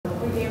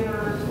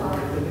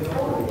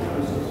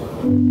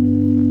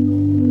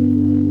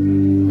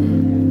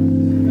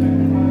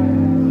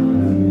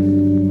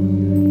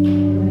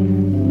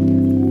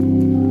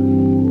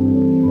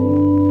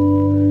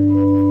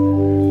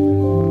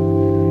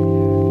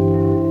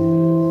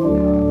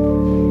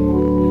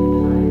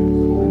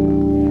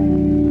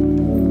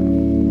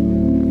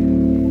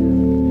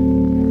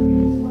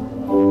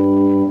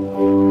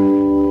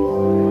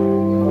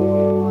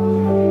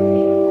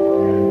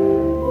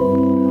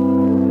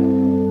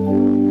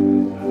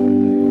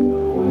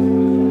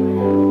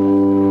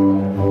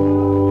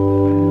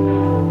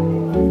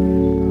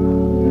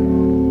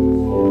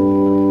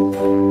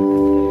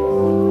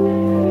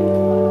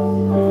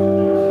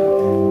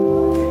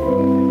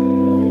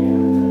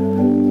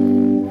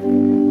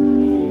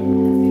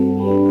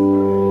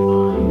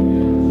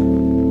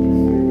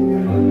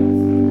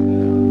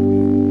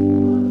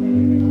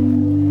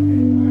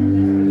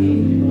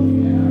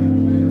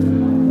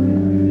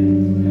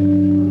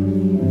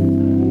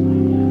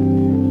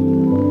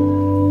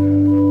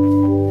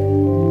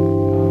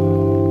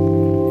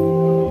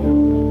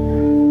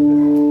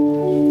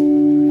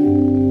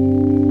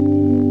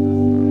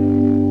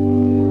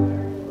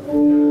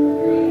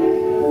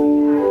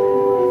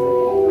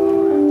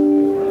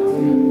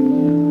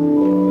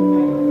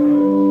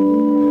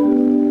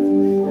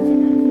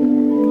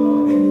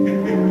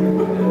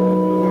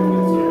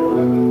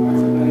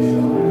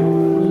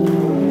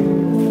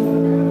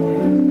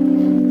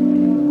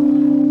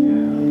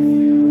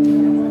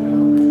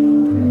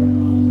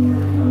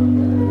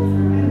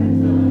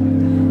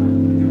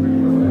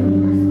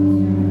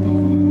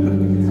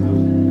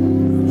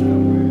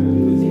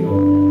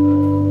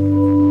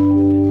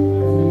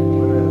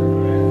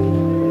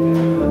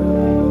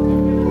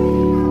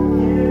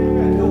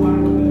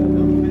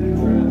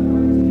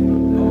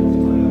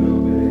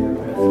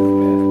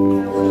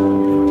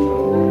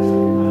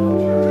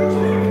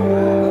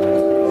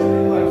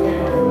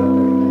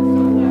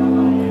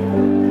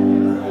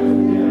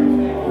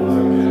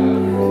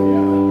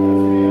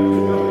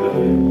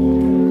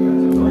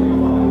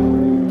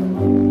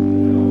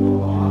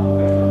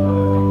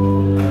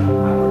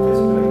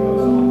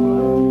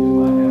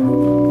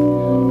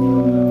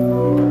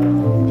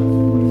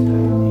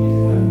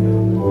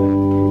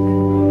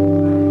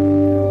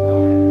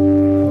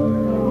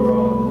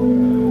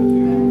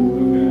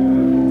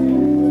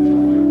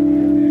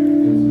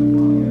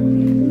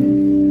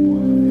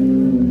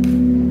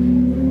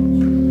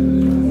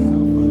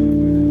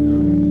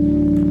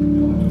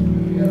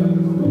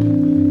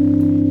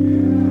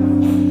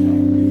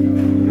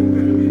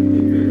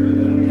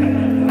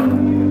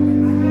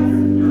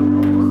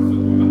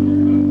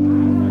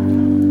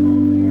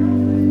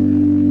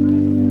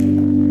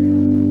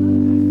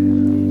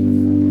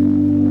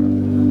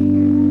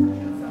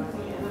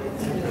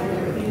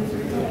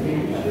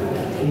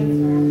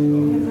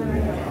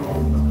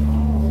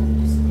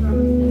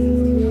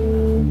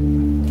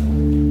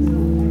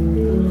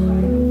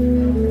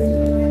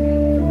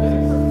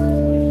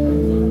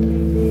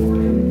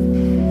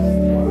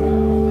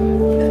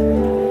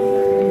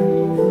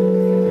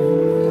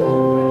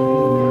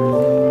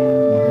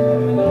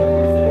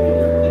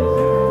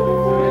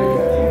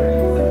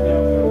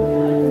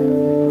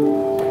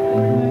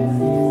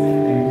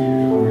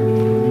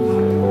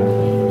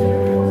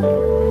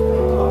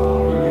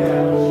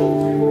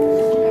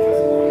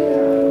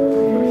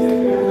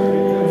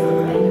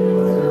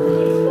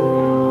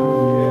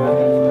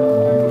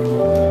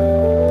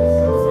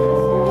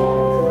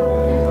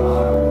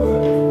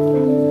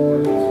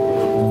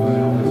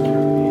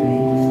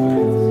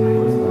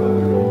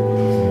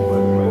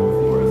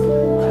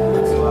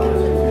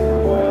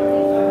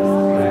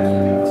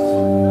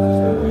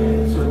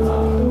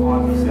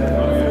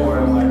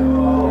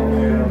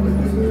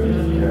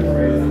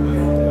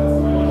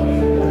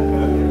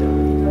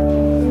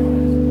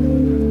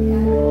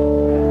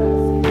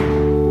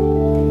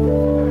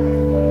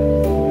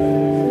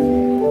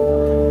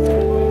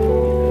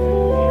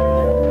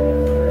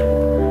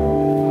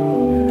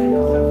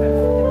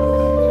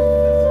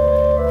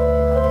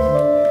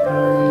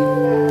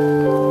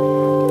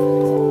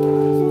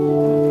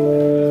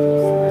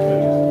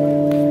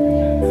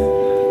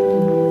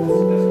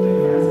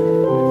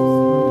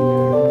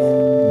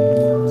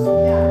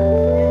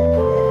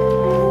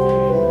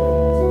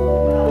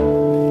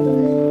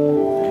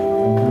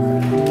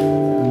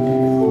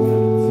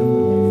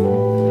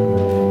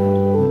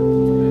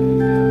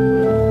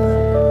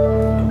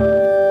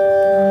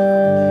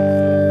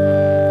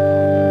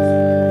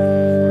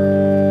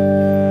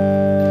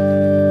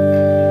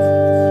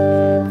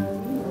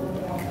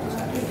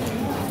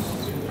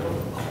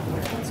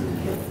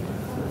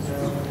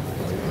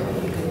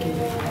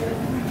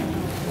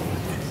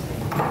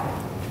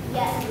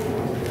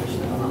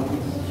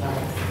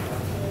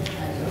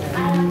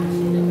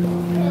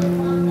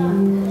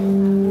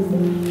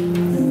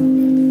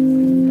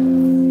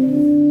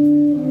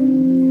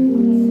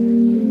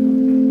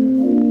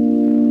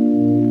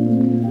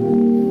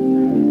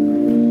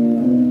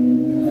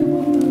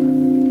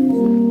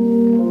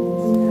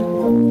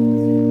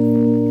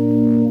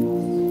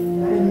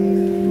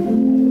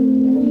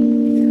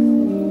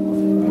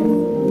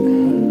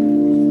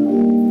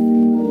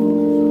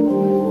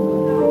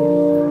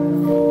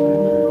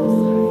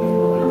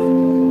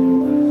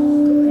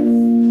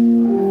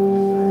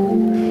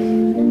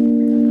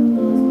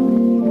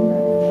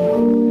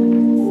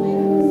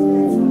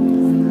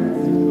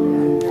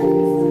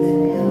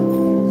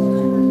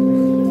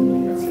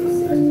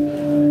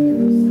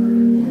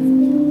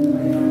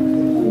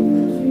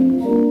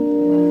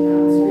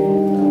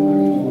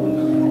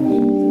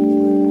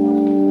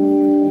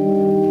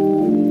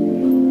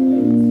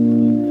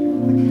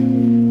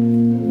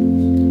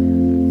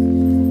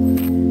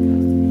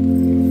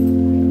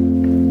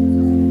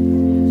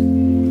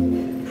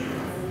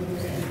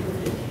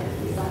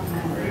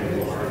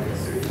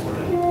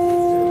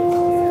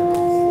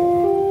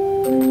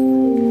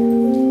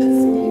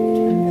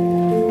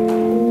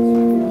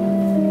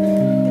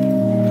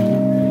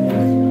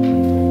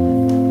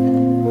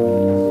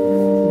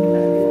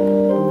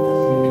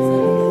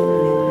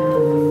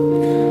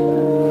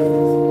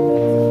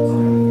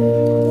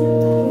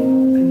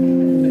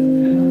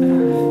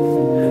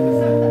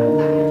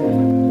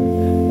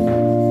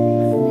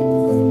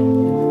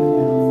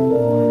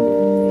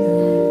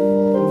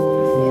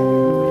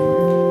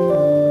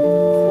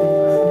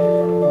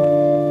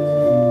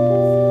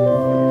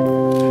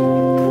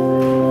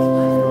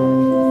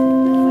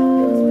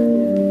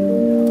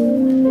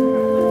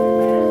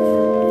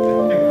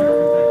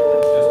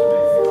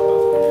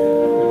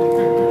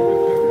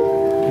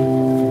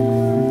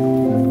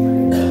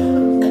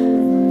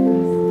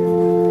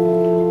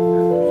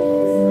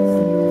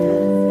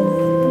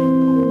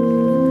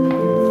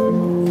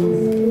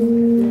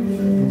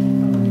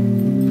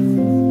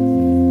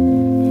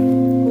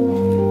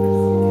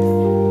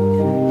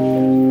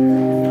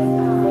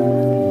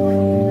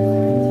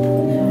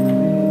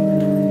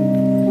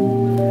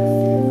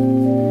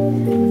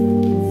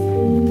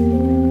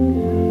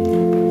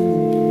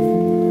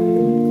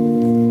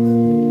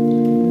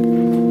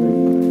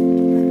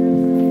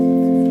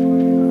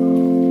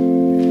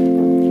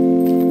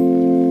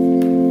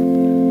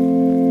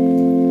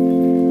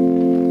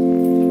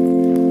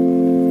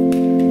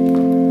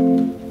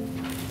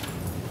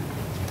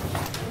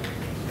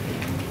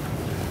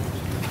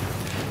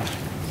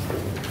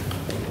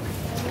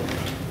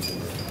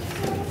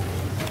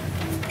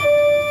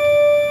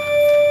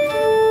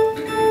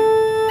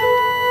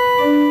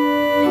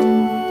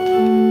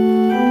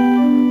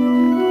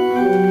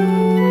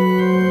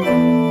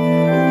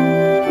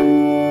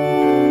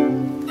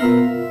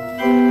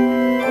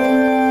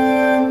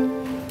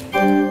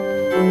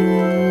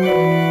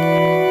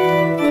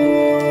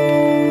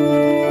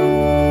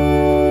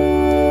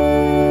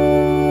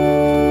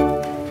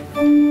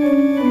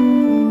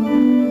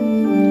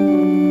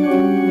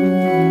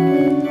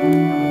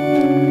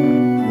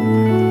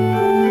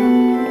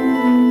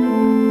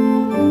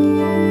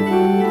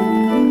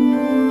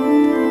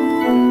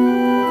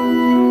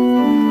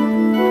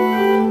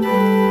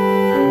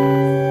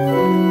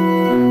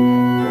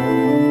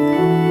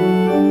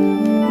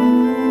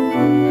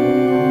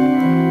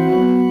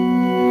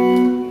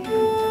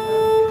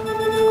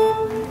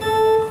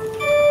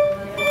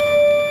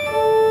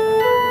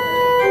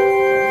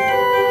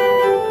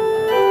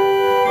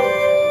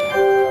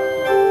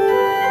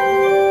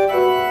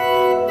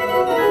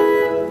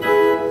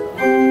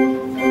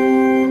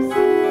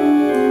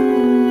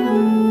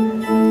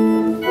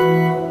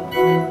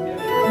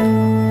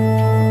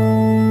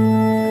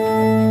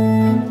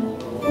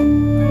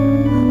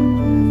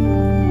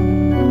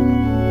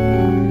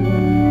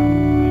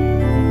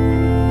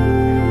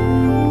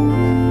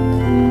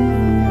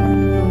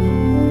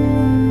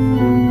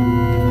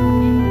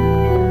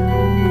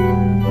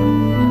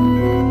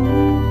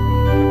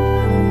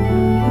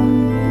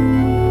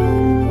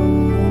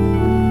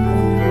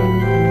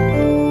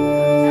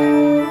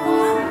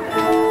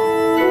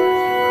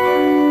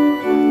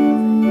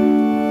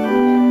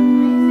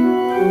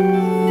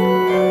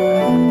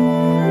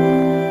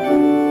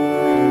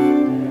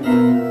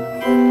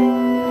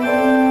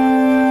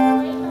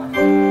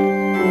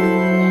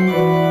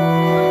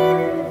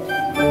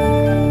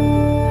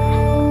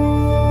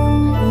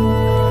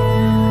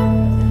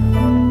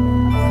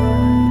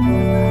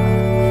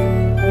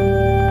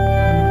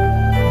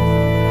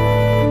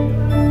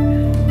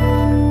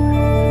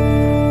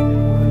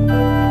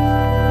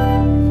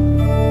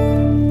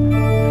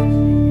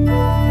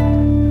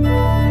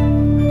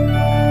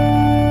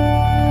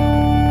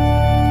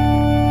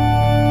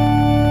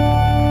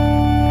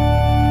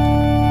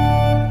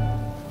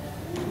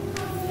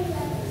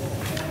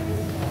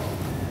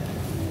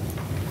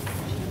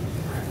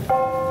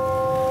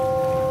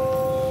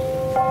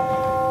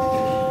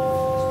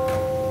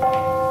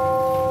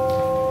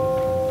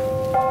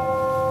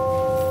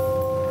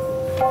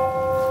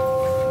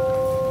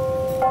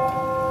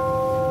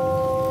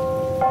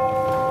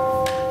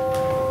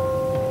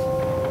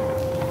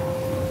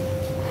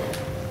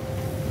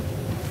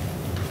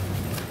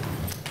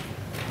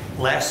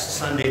Last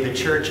Sunday, the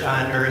church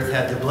on earth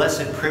had the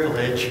blessed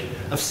privilege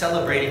of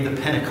celebrating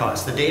the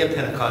Pentecost, the day of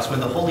Pentecost, when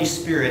the Holy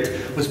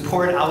Spirit was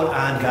poured out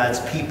on God's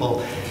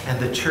people and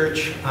the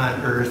church on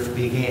earth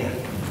began.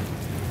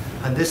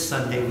 On this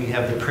Sunday, we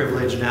have the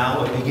privilege now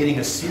of beginning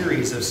a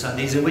series of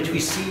Sundays in which we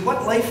see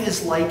what life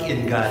is like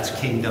in God's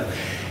kingdom.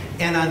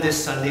 And on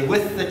this Sunday,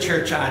 with the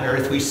church on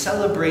earth, we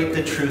celebrate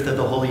the truth of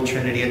the Holy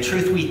Trinity, a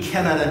truth we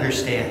cannot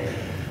understand,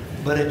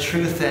 but a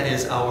truth that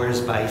is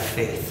ours by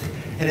faith.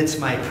 And it's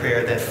my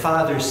prayer that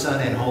Father, Son,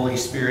 and Holy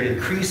Spirit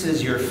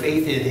increases your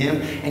faith in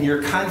Him and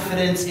your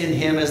confidence in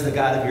Him as the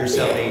God of your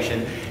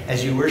salvation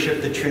as you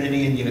worship the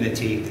Trinity in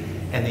unity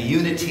and the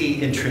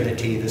unity in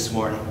Trinity this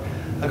morning.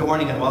 Good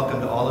morning and welcome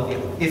to all of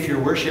you. If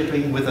you're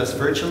worshiping with us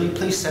virtually,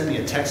 please send me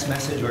a text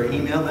message or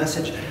email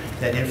message.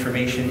 That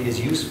information is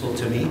useful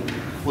to me.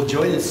 We'll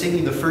join in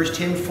singing the first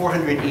hymn,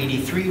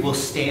 483. We'll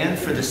stand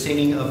for the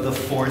singing of the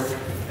fourth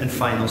and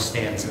final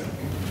stanza.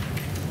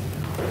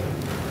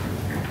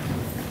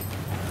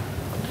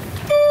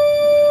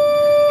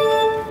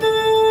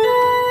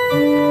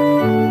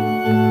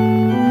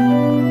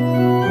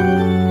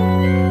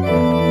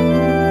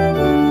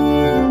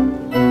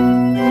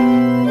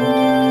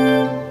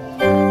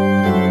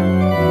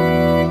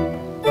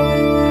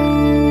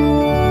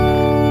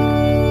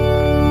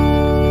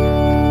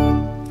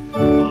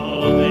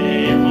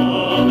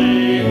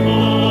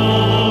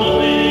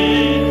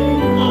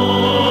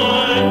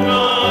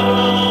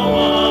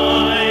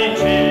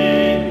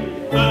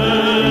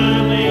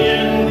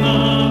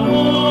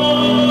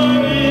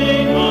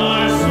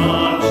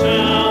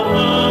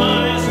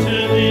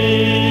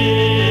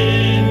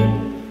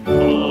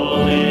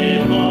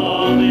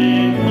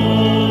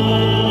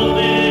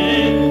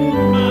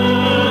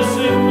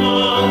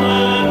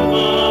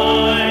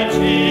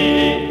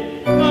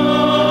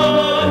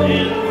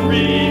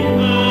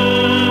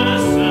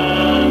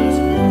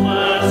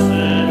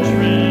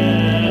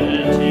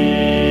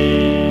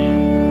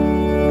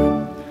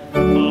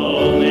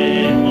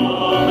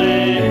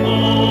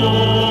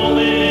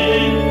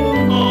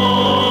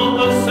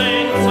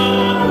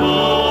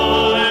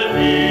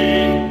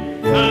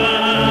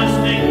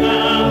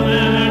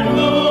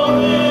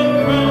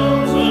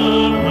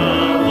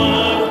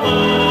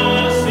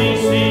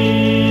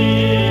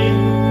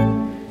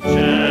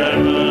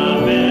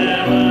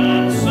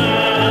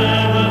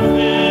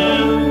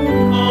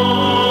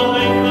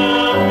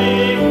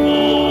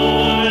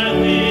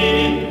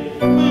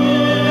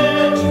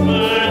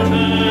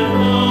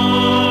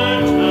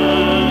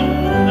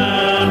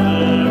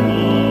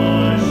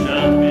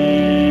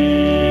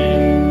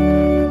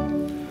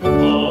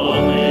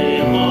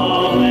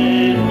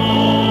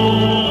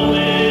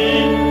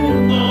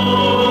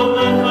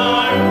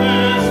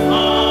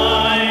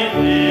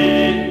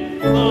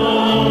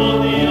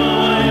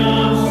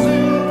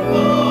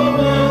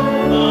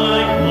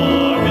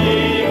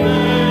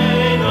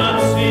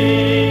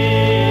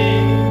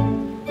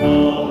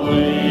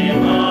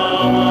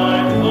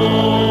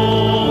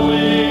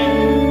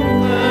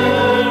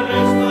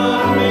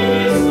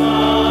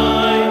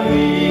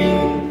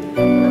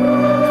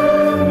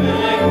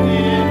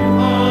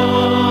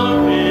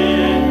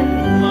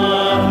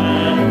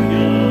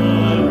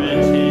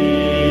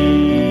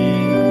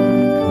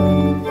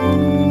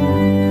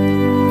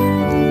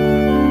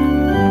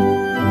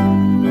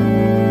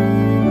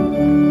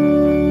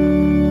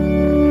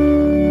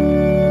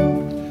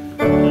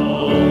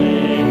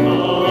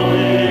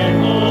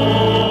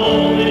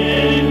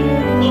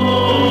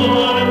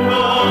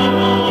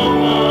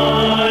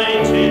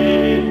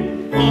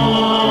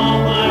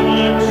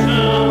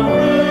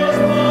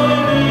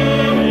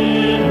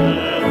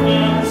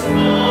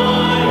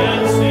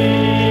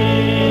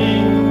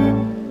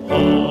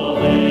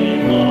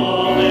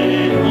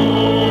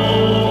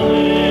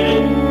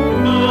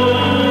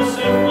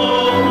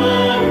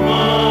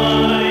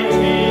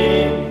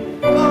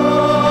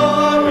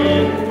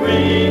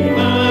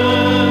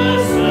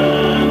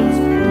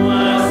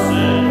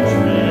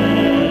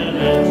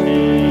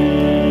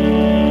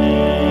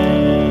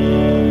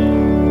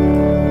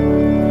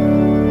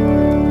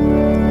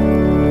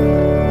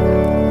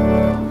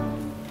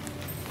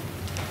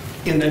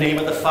 In the name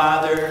of the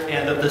Father,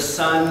 and of the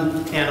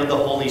Son, and of the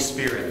Holy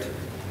Spirit.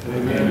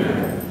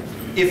 Amen.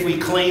 If we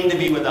claim to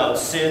be without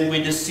sin,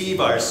 we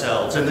deceive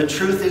ourselves, and the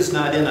truth is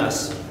not in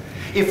us.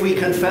 If we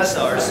confess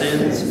our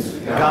sins,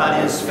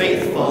 God is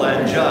faithful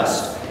and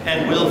just,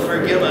 and will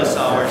forgive us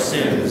our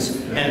sins,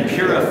 and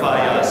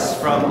purify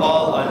us from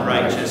all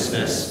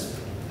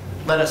unrighteousness.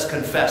 Let us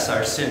confess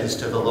our sins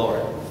to the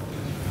Lord.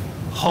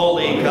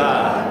 Holy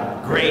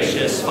God,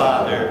 gracious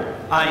Father,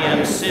 I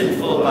am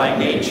sinful by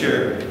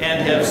nature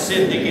and have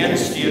sinned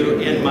against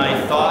you in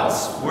my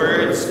thoughts,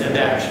 words, and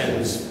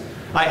actions.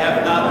 I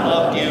have not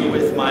loved you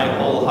with my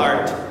whole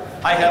heart.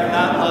 I have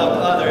not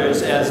loved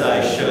others as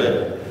I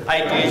should.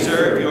 I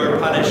deserve your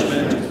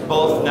punishment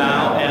both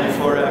now and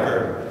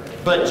forever.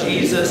 But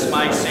Jesus,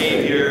 my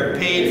Savior,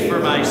 paid for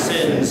my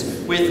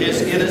sins with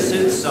his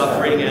innocent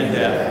suffering and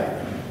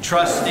death.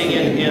 Trusting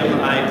in him,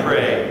 I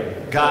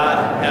pray,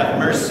 God, have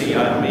mercy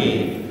on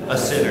me, a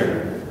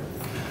sinner.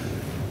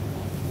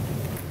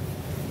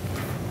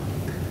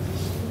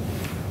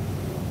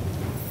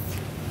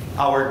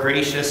 Our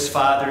gracious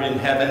Father in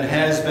heaven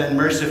has been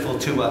merciful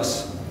to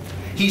us.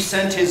 He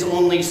sent his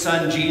only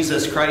Son,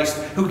 Jesus Christ,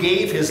 who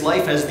gave his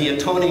life as the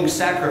atoning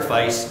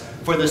sacrifice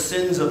for the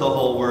sins of the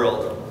whole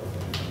world.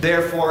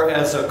 Therefore,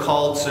 as a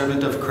called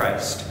servant of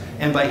Christ,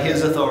 and by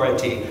his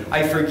authority,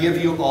 I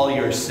forgive you all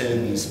your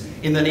sins,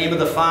 in the name of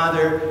the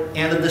Father,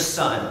 and of the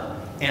Son,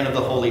 and of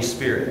the Holy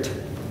Spirit.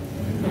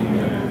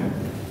 Amen.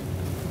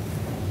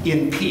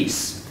 In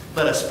peace,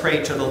 let us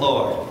pray to the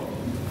Lord.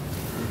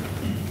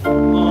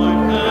 Lord,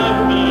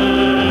 have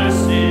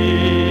mercy.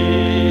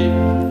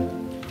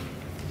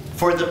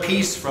 For the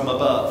peace from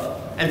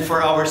above, and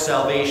for our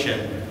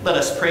salvation, let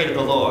us pray to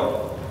the Lord.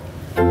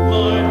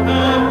 Lord,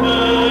 have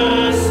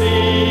mercy.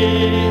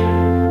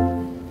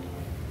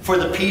 For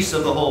the peace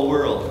of the whole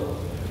world,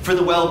 for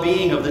the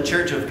well-being of the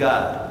Church of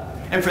God,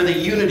 and for the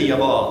unity of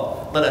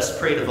all, let us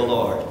pray to the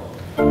Lord.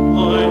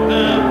 Lord,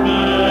 have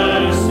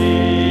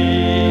mercy.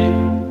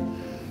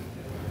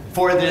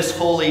 For this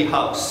holy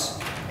house,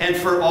 and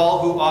for all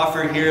who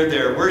offer here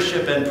their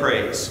worship and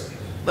praise,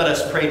 let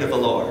us pray to the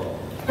Lord.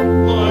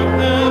 Lord,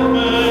 have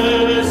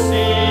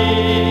mercy.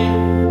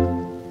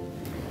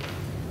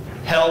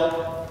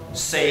 Help,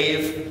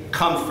 save,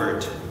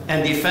 comfort,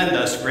 and defend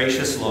us,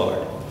 gracious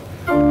Lord.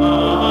 Amen.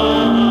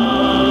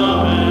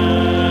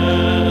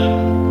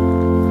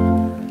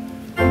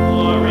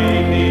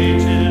 Glory be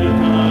to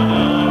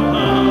God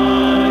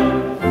high,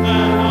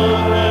 and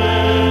on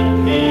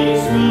earth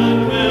peace,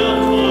 goodwill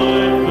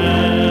toward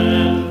men.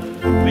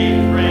 We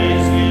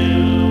praise you,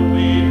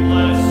 we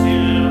bless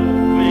you,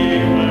 we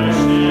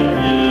worship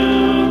you,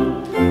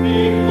 we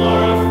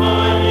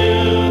glorify you,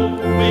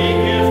 we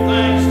give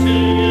thanks to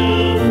you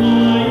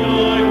for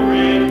your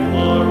great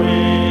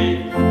glory,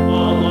 O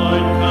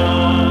Lord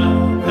God,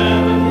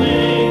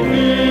 heavenly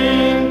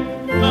King,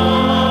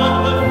 God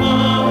the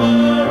Father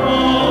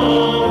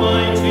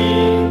Almighty,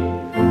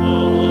 O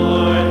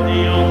Lord,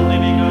 the only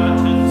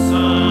begotten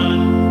Son,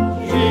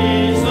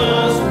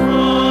 Jesus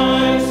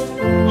Christ,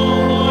 O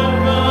Lord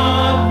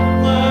God,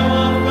 Lamb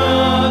of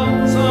God,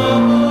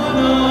 Son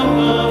of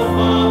the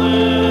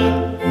Father,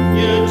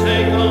 you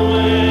take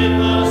away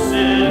the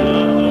sin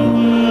of the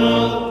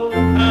world,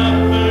 have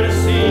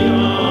mercy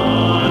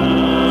on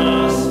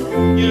us.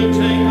 You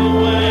take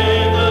away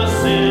the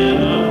sin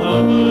of the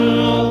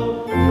world,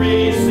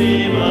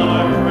 receive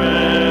our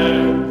prayer.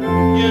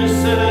 You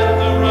sit at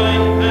the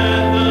right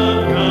hand of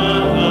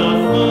God the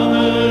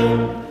Father,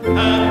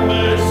 have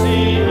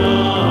mercy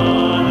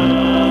on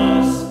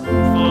us.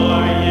 For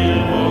you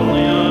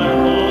only are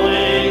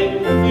holy,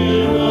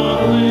 you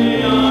only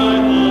are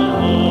the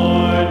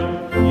Lord,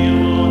 you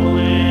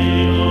only,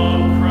 O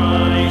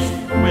Christ,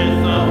 with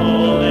the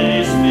Holy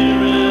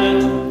Spirit,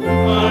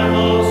 are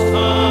most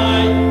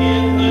high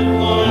in the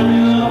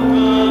glory of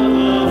God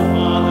the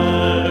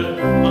Father.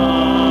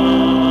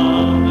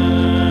 Amen.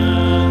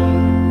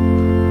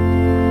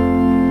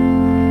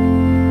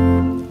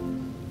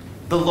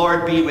 The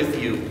Lord be with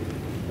you.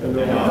 And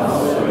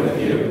also with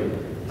you.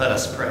 Let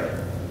us pray.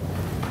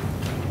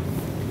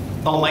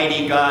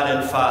 Almighty God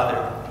and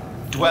Father,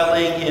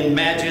 dwelling in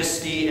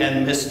majesty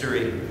and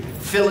mystery,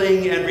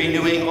 filling and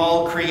renewing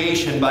all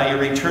creation by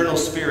your eternal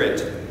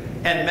Spirit,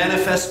 and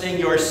manifesting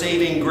your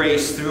saving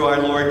grace through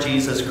our Lord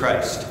Jesus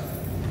Christ.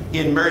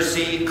 In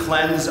mercy,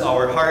 cleanse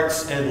our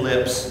hearts and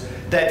lips,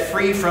 that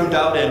free from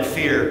doubt and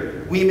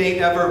fear, we may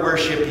ever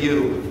worship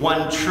you,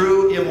 one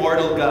true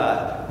immortal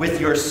God,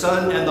 with your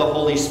Son and the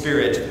Holy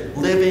Spirit,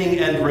 living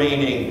and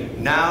reigning,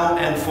 now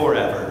and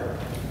forever.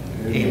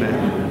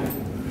 Amen.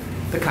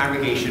 The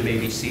congregation may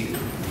be seated.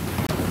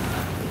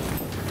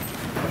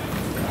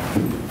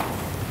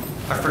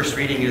 Our first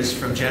reading is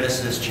from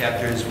Genesis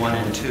chapters 1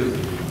 and 2.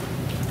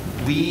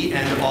 We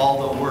and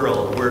all the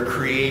world were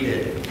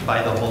created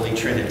by the Holy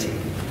Trinity.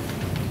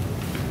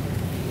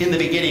 In the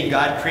beginning,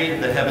 God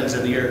created the heavens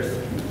and the earth.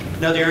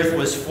 Now the earth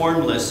was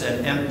formless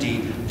and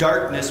empty.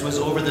 Darkness was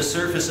over the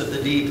surface of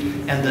the deep,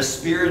 and the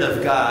Spirit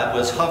of God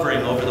was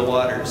hovering over the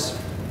waters.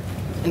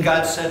 And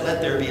God said, "Let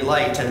there be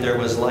light," and there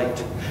was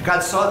light.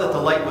 God saw that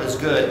the light was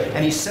good,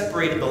 and he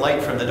separated the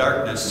light from the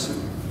darkness.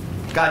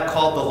 God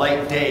called the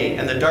light day,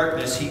 and the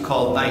darkness he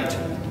called night.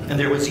 And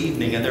there was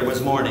evening, and there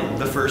was morning,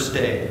 the first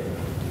day.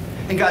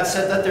 And God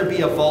said, "Let there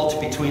be a vault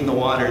between the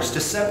waters, to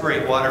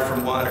separate water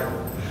from water."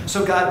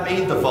 So God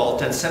made the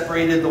vault and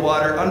separated the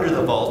water under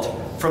the vault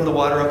from the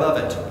water above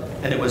it.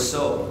 And it was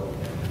so.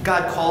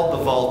 God called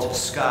the vault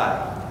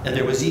sky, and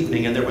there was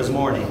evening, and there was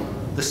morning,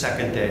 the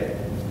second day.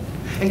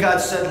 And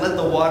God said, "Let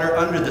the water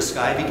under the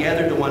sky be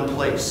gathered to one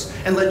place,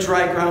 and let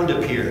dry ground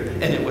appear."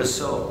 And it was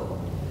so.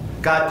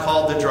 God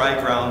called the dry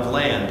ground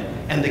land,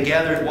 and the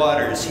gathered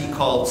waters he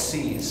called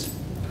seas.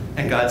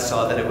 And God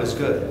saw that it was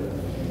good.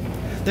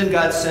 Then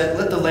God said,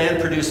 "Let the land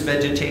produce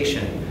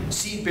vegetation,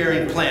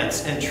 seed-bearing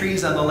plants, and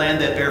trees on the land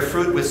that bear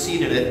fruit with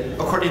seed in it,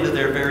 according to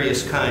their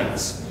various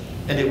kinds."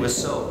 And it was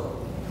so.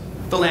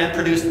 The land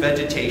produced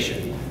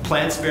vegetation,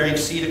 plants bearing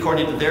seed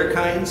according to their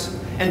kinds,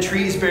 and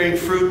trees bearing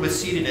fruit with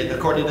seed in it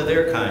according to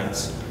their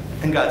kinds.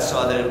 And God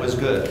saw that it was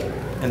good.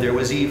 And there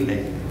was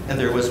evening, and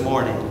there was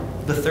morning,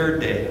 the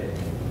third day.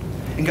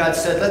 And God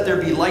said, "Let there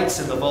be lights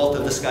in the vault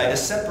of the sky to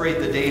separate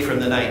the day from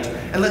the night,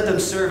 and let them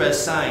serve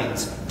as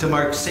signs to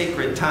mark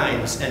sacred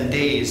times and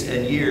days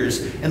and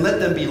years, and let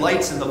them be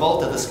lights in the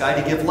vault of the sky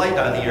to give light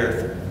on the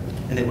earth."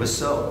 And it was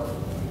so.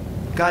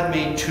 God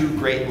made two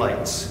great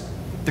lights,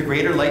 the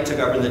greater light to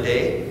govern the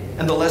day,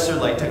 and the lesser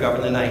light to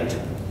govern the night.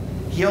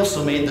 He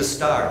also made the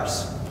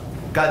stars.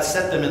 God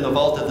set them in the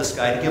vault of the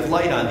sky to give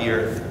light on the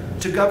earth,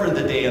 to govern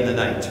the day and the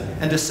night,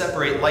 and to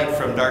separate light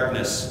from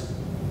darkness.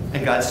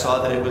 And God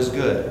saw that it was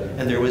good,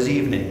 and there was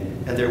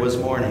evening, and there was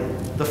morning,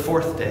 the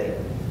fourth day.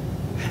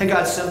 And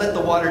God said, "Let the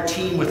water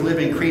teem with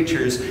living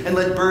creatures, and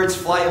let birds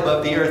fly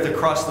above the earth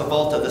across the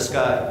vault of the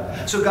sky."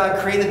 So God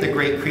created the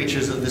great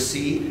creatures of the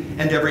sea,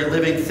 and every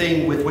living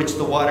thing with which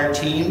the water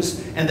teems,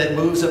 and that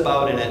moves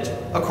about in it,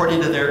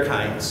 according to their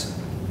kinds,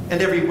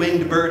 and every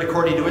winged bird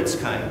according to its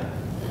kind.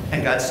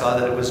 And God saw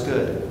that it was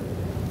good.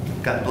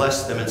 God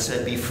blessed them and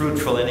said, "Be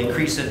fruitful and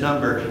increase in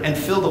number, and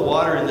fill the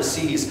water in the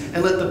seas,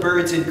 and let the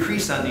birds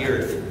increase on the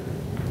earth."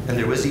 And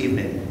there was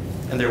evening,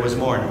 and there was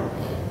morning,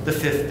 the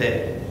fifth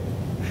day.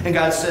 And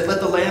God said,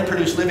 "Let the land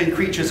produce living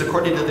creatures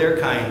according to their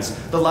kinds,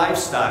 the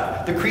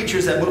livestock, the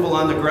creatures that move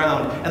along the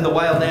ground, and the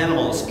wild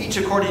animals, each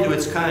according to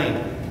its kind."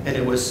 And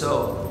it was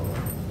so.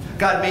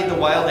 God made the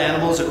wild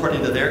animals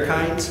according to their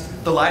kinds,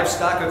 the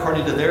livestock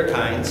according to their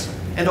kinds,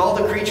 and all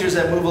the creatures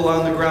that move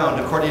along the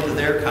ground according to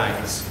their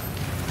kinds.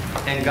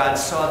 And God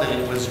saw that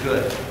it was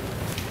good.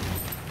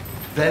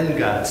 Then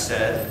God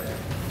said,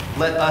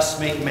 "Let us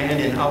make man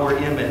in our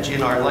image,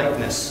 in our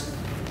likeness,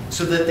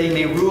 so that they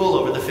may rule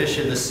over the fish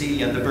in the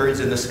sea and the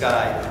birds in the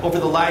sky, over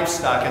the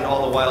livestock and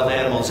all the wild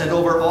animals, and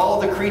over all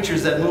the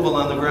creatures that move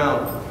along the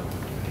ground."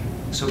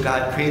 So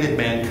God created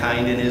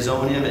mankind in his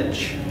own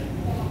image.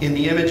 In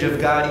the image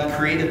of God he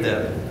created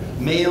them.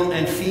 Male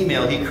and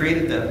female he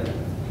created them.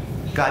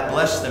 God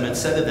blessed them and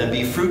said to them,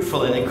 "Be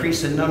fruitful and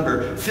increase in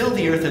number. Fill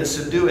the earth and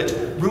subdue it.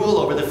 Rule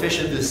over the fish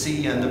of the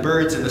sea and the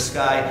birds in the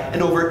sky,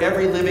 and over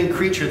every living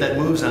creature that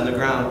moves on the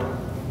ground."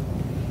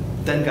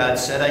 Then God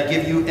said, "I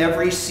give you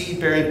every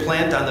seed-bearing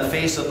plant on the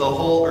face of the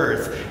whole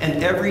earth,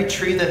 and every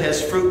tree that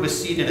has fruit with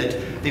seed in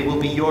it, they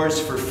will be yours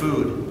for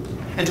food.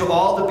 And to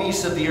all the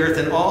beasts of the earth,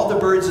 and all the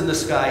birds in the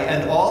sky,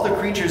 and all the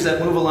creatures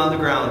that move along the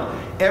ground,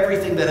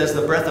 everything that has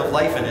the breath of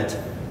life in it,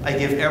 I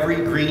give every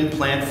green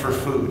plant for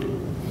food."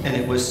 And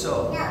it was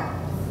so.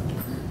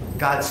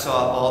 God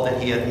saw all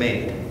that he had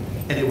made,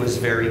 and it was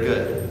very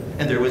good.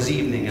 And there was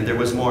evening, and there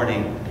was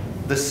morning,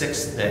 the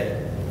sixth day.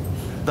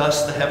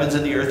 Thus the heavens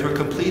and the earth were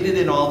completed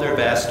in all their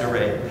vast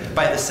array.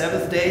 By the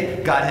seventh day,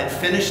 God had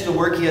finished the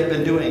work he had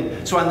been doing.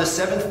 So on the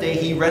seventh day,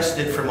 he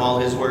rested from all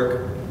his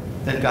work.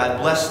 Then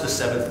God blessed the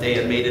seventh day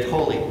and made it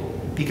holy,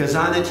 because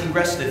on it he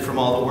rested from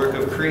all the work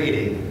of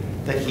creating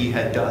that he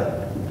had done.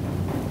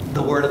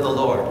 The word of the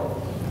Lord.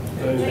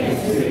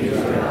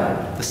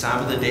 The psalm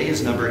of the day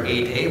is number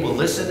 8a. We'll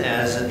listen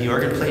as the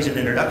organ plays an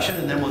introduction,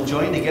 and then we'll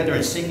join together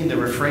in singing the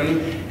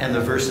refrain and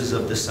the verses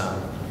of the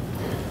psalm.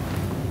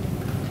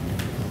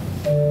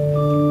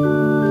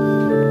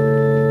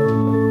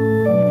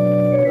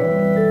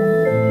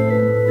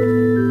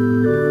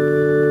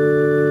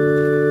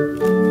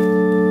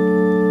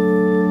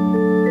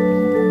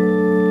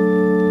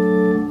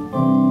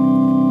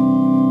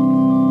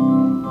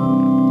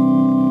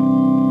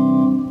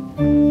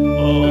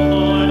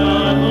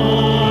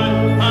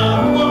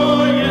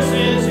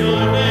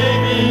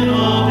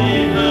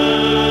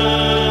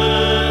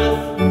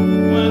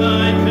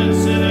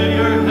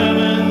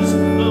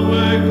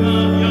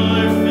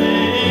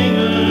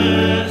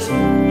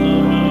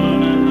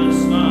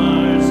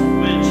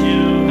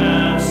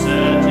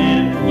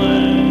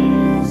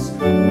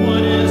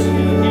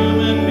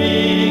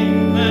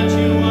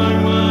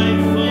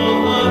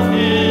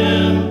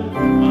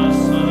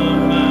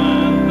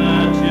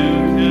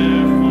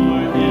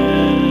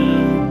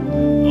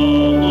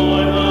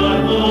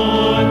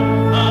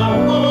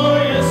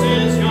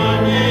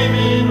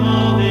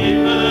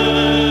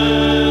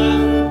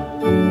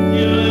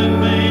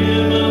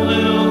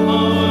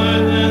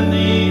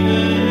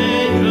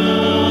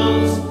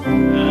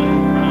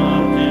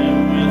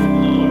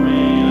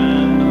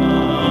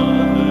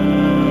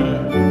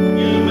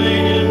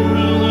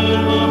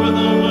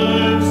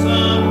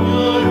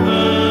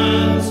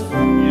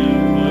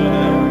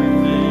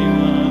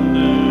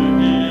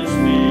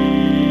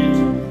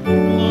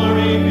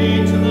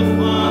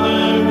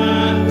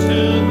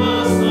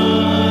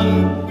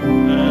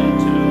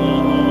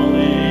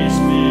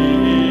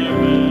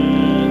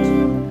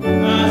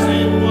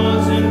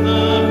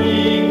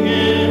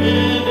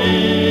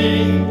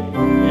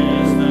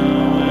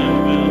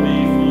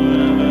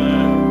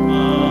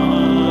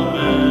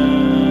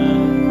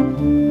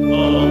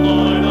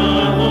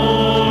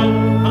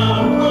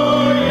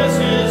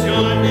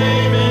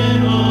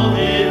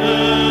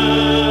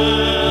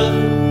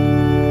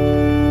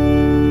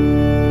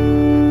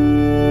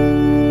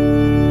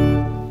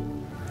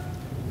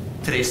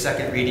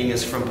 second reading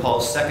is from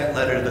Paul's second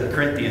letter to the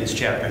Corinthians,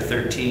 chapter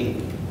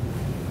 13.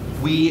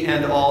 We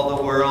and all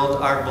the world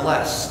are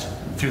blessed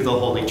through the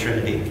Holy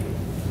Trinity.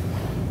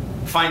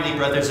 Finally,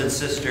 brothers and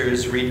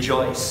sisters,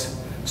 rejoice.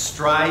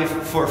 Strive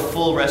for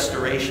full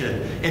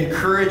restoration.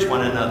 Encourage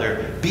one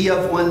another. Be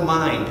of one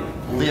mind.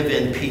 Live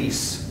in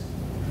peace.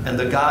 And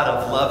the God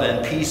of love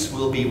and peace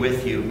will be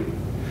with you.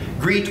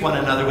 Greet one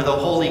another with a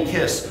holy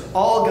kiss.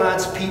 All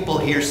God's people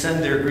here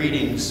send their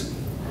greetings.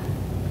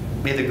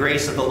 May the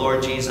grace of the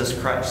Lord Jesus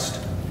Christ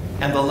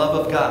and the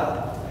love of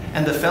God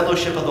and the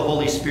fellowship of the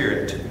Holy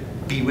Spirit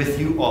be with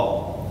you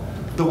all.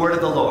 The word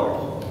of the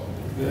Lord.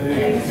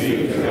 Thanks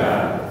be to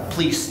God.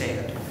 Please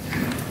stand.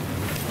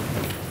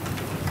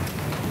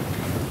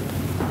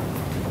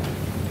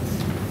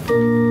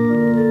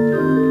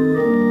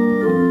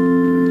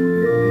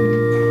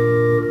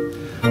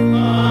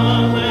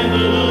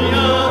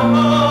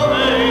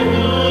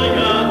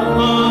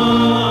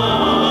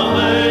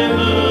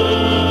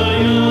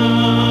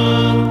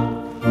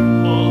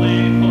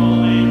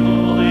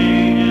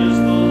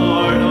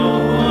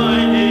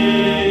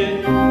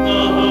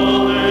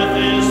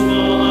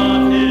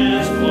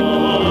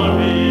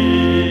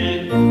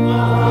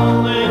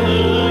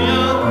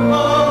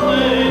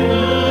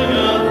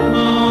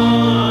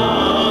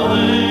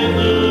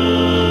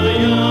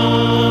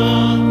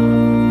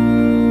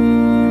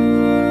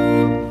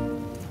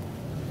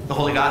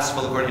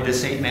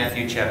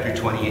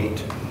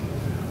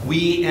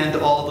 We and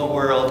all the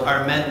world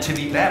are meant to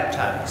be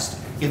baptized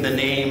in the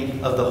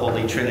name of the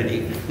Holy Trinity.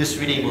 This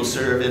reading will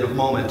serve in a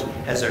moment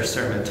as our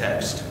sermon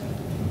text.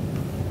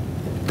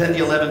 Then the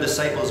 11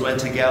 disciples went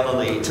to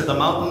Galilee, to the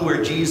mountain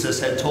where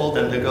Jesus had told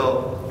them to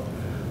go.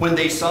 When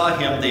they saw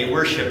him, they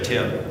worshipped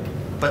him,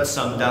 but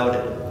some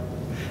doubted.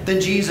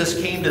 Then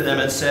Jesus came to them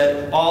and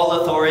said,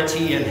 "All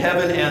authority in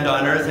heaven and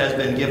on earth has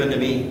been given to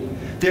me.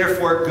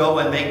 Therefore go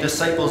and make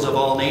disciples of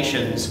all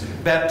nations,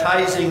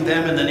 baptizing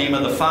them in the name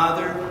of the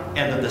Father,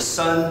 and of the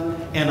Son,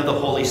 and of the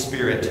Holy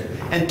Spirit,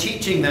 and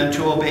teaching them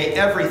to obey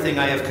everything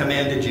I have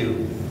commanded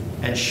you.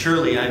 And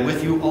surely I am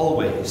with you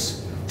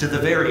always, to the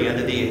very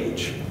end of the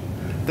age."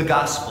 The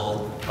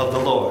Gospel of the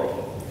Lord.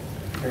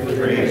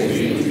 Praise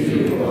be to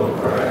you, O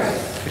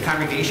Christ. The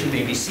congregation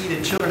may be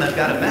seated. Children, I've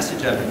got a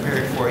message I've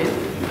prepared for you.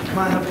 Come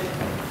on up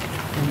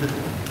in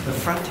the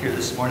front here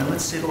this morning.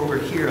 Let's sit over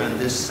here on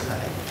this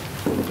side.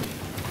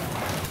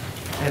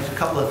 I have a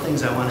couple of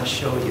things I want to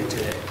show you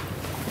today.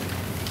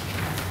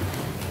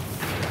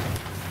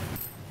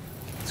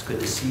 It's good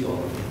to see all of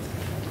you.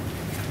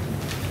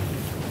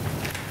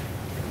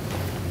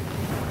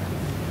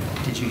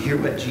 Did you hear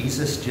what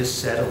Jesus just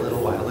said a little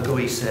while ago?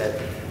 He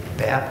said,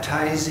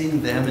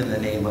 baptizing them in the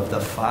name of the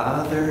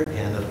Father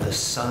and of the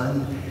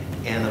Son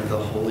and of the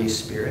Holy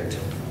Spirit.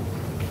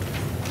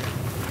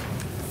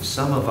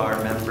 Some of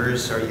our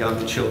members, our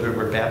young children,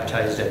 were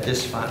baptized at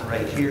this font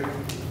right here,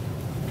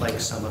 like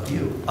some of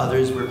you.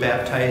 Others were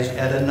baptized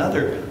at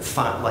another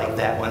font like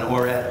that one,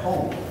 or at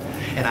home.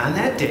 And on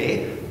that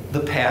day,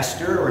 the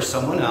pastor or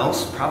someone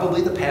else,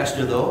 probably the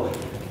pastor though,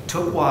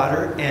 took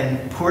water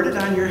and poured it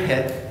on your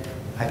head.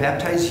 I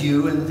baptize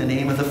you in the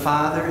name of the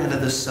Father and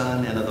of the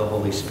Son and of the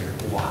Holy Spirit.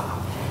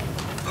 Wow.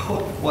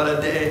 Oh, what a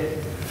day.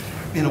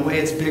 In a way,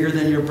 it's bigger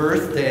than your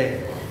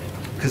birthday,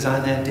 because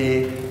on that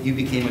day, you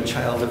became a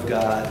child of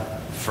God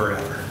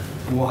forever.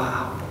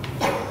 Wow.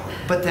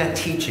 But that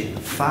teaching,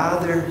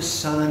 Father,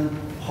 Son,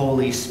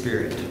 Holy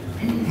Spirit.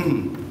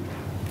 And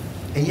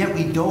yet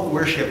we don't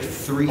worship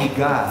three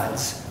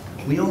gods.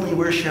 We only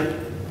worship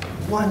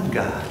one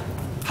God.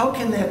 How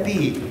can that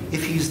be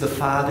if he's the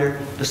Father,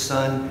 the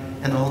Son,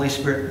 and the Holy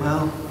Spirit?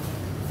 Well,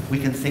 we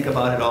can think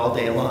about it all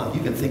day long.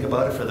 You can think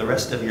about it for the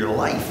rest of your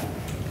life,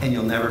 and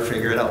you'll never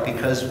figure it out,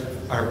 because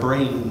our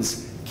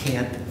brains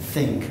can't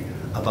think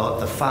about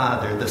the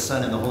Father, the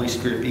Son, and the Holy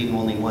Spirit being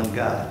only one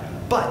God.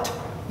 But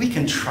we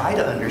can try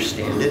to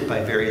understand it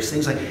by various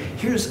things. Like,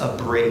 here's a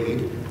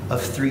braid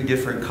of 3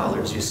 different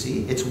colors, you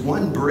see? It's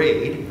one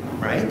braid,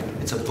 right?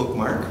 It's a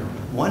bookmark,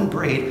 one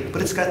braid,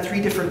 but it's got 3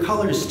 different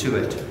colors to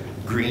it.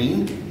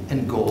 Green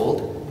and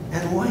gold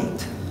and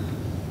white.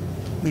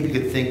 Maybe you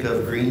could think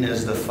of green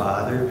as the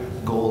Father,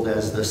 gold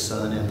as the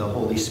Son, and the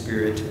Holy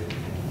Spirit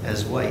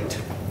as white.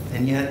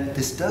 And yet,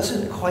 this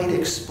doesn't quite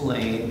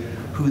explain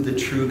who the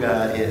true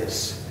God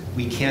is.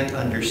 We can't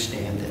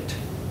understand it.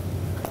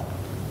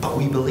 But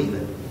we believe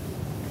it.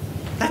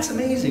 That's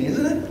amazing,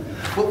 isn't it?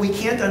 What we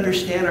can't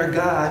understand, our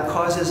God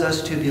causes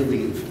us to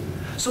believe.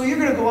 So you're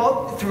going to go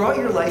out throughout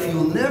your life, you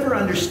will never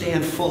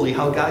understand fully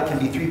how God can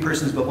be 3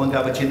 persons but one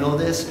God. But you know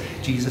this?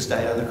 Jesus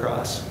died on the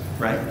cross,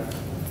 right?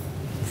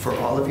 For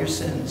all of your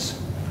sins.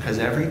 Because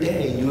every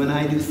day you and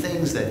I do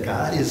things that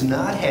God is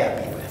not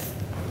happy with.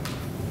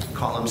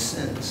 Call them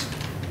sins.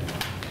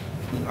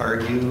 We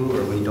argue,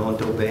 or we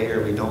don't obey,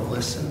 or we don't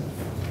listen.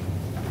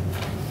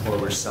 Or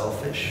we're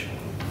selfish.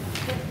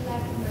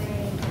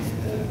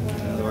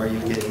 Or you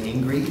get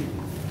angry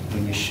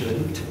when you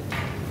shouldn't.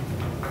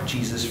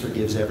 Jesus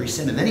forgives every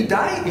sin. And then he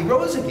died, he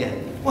rose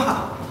again.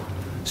 Wow.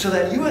 So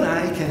that you and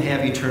I can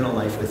have eternal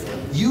life with him.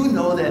 You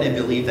know that and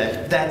believe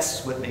that.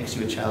 That's what makes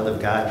you a child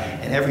of God.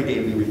 And every day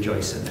we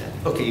rejoice in that.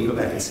 Okay, you go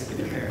back and sit with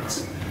your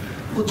parents.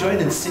 We'll join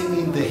in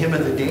singing the hymn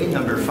of the day,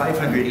 number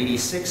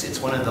 586. It's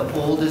one of the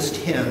oldest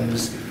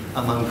hymns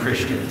among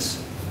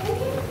Christians.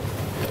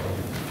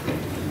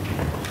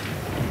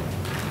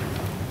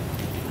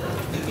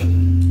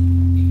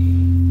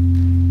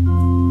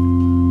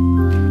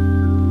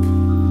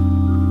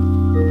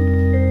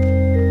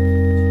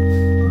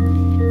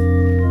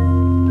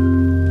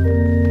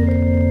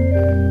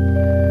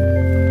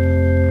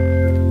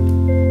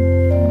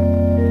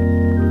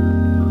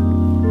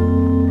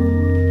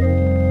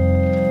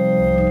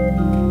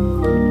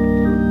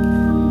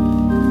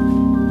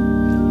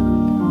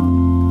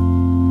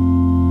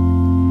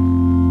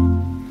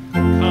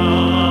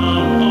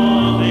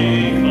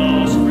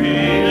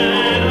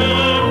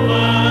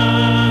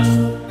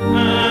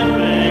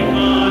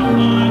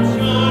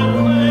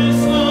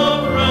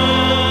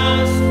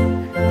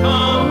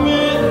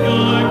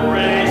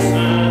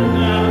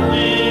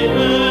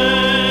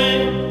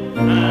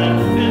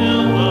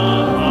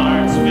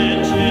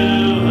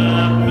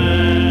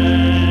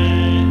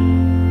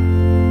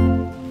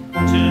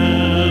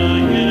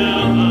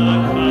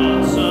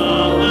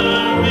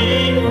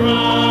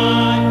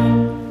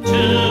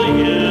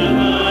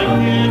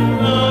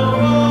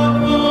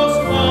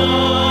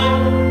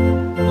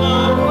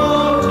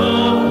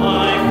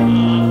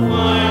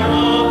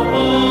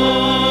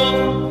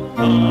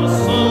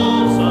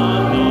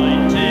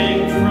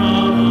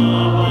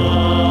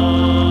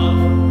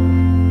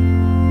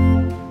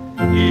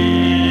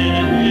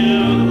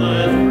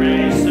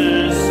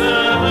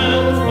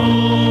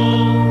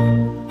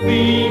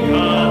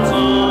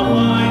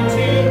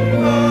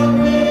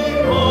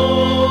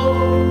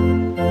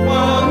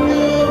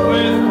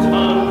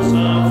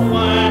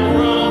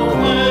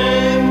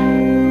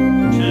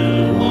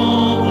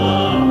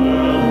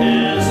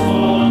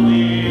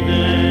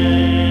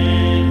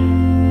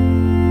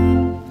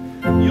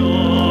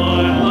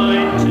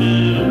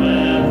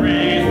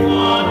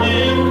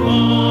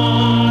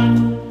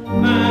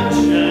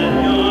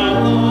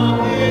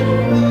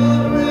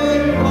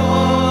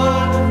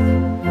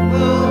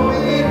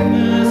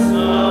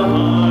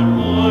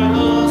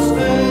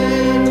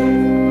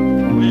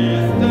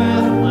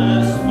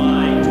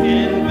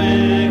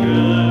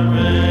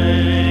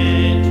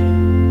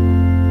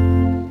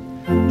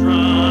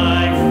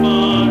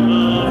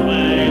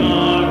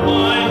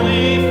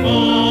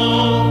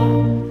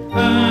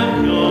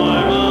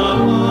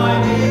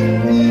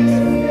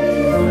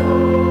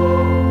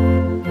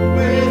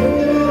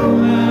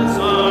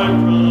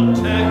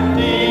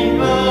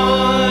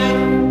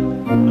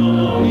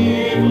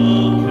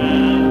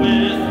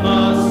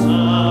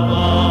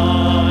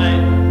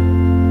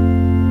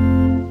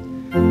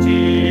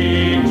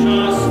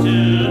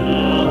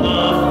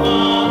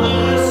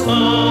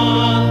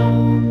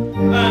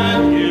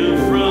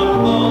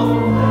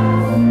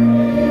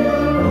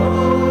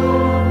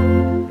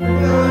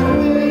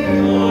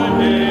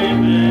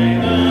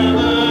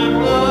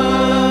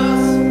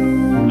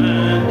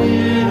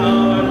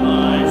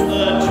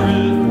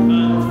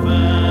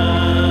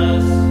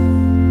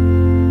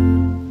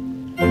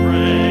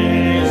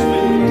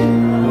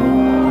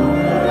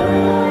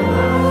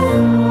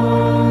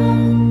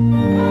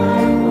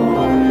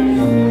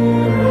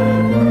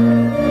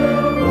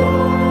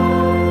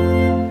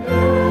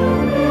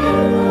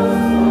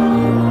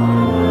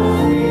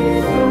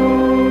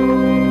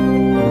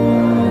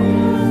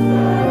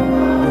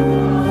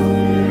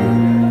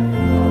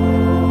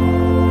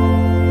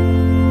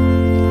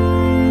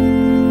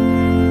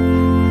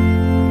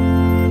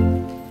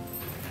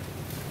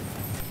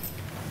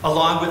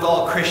 Along with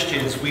all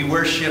Christians, we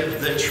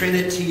worship the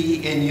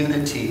Trinity in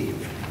unity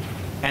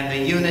and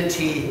the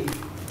unity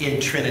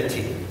in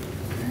Trinity.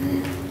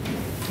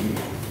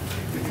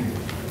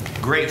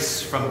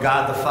 Grace from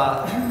God the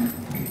Father,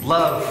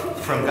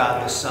 love from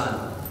God the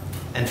Son,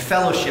 and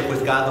fellowship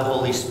with God the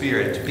Holy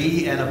Spirit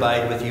be and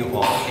abide with you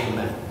all.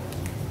 Amen.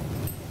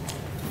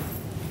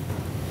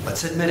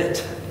 Let's admit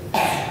it.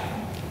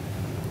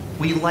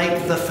 We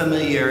like the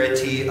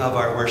familiarity of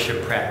our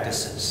worship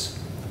practices.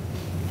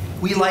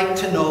 We like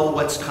to know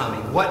what's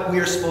coming, what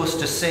we're supposed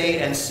to say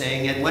and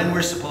sing, and when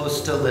we're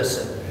supposed to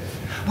listen.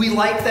 We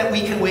like that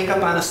we can wake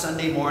up on a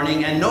Sunday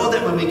morning and know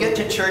that when we get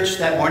to church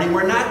that morning,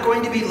 we're not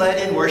going to be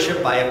led in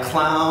worship by a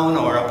clown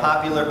or a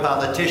popular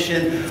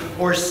politician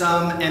or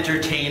some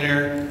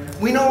entertainer.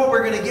 We know what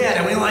we're going to get,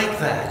 and we like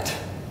that.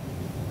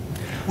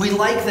 We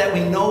like that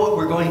we know what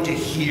we're going to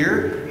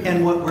hear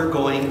and what we're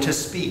going to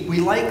speak. We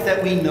like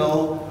that we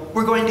know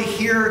we're going to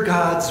hear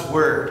God's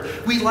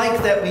word. We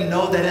like that we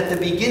know that at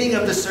the beginning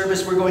of the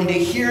service we're going to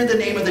hear the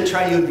name of the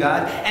triune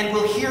God, and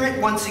we'll hear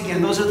it once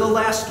again. Those are the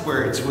last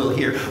words we'll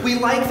hear. We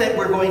like that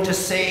we're going to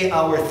say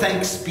our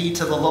thanks be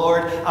to the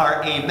Lord,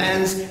 our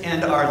amens,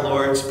 and our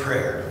Lord's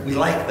Prayer. We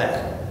like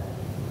that.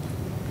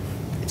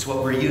 It's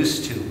what we're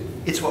used to.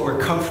 It's what we're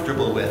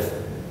comfortable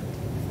with.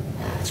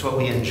 It's what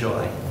we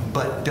enjoy.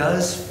 But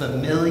does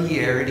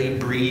familiarity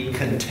breed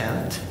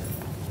contempt?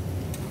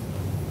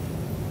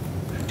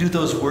 Do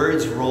those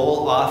words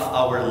roll off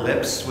our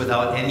lips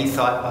without any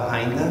thought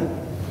behind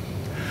them?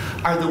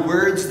 Are the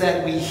words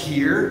that we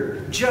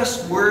hear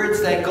just words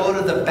that go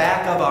to the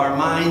back of our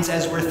minds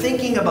as we're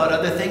thinking about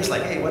other things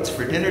like, hey, what's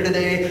for dinner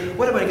today?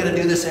 What am I going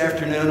to do this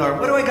afternoon? Or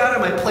what do I got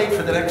on my plate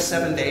for the next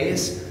 7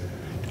 days?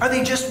 Are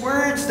they just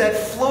words that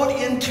float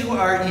into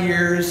our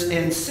ears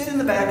and sit in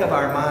the back of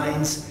our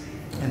minds,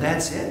 and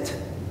that's it?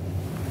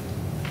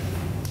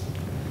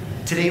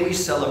 Today we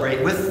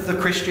celebrate with the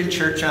Christian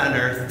church on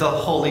earth the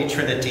Holy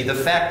Trinity, the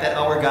fact that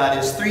our God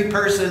is 3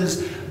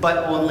 persons,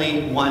 but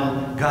only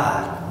one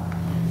God.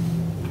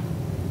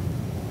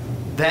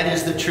 That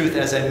is the truth,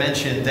 as I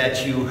mentioned,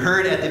 that you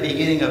heard at the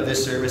beginning of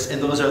this service,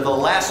 and those are the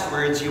last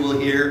words you will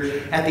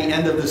hear at the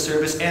end of the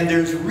service, and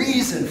there's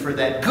reason for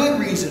that, good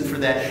reason for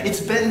that.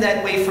 It's been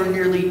that way for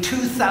nearly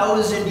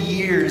 2,000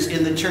 years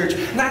in the church,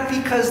 not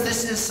because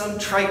this is some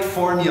trite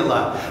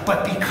formula,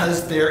 but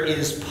because there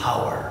is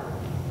power.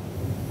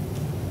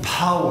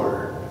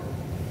 Power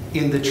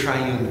in the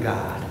triune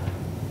God.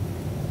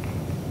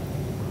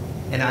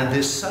 And on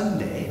this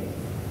Sunday,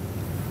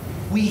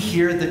 we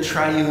hear the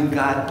triune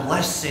God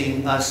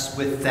blessing us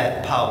with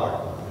that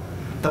power.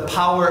 The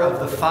power of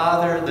the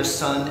Father, the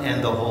Son,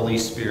 and the Holy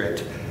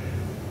Spirit.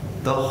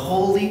 The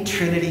Holy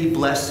Trinity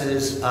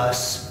blesses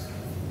us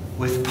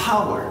with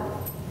power.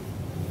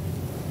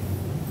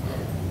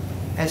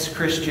 As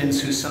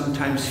Christians who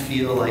sometimes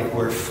feel like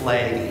we're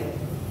flagging,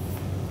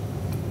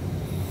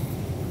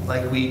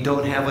 like we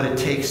don't have what it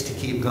takes to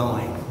keep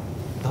going.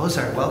 Those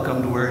are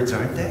welcomed words,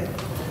 aren't they?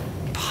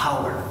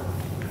 Power.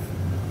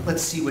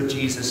 Let's see what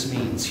Jesus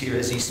means here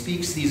as he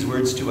speaks these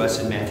words to us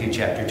in Matthew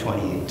chapter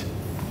 28.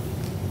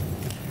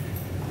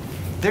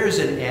 There's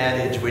an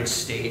adage which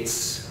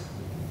states,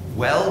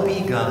 well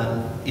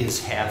begun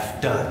is half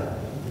done.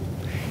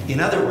 In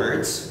other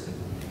words,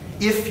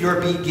 if your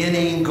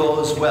beginning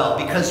goes well,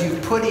 because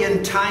you've put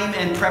in time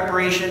and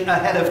preparation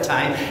ahead of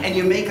time, and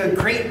you make a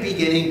great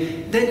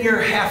beginning, then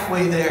you're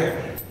halfway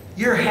there.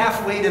 You're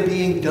halfway to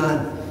being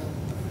done.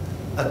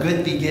 A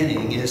good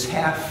beginning is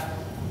half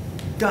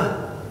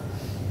done.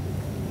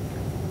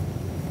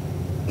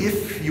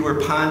 If you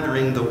were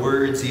pondering the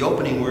words, the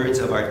opening words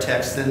of our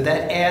text, then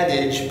that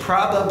adage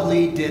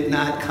probably did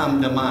not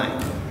come to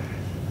mind.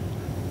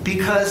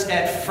 Because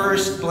at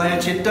first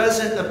glance, it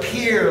doesn't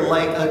appear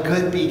like a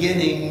good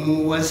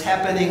beginning was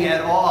happening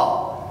at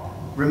all.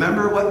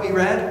 Remember what we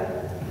read?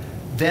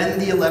 Then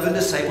the 11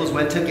 disciples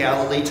went to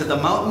Galilee, to the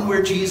mountain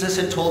where Jesus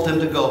had told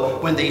them to go.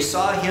 When they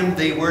saw him,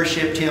 they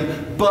worshipped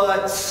him,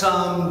 but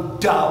some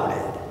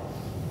doubted.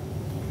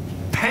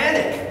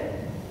 Panic.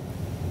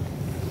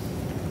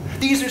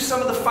 These are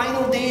some of the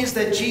final days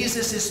that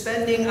Jesus is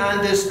spending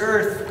on this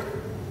earth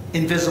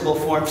in visible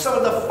form. Some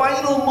of the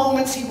final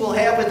moments he will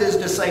have with his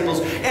disciples.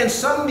 And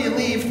some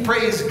believed,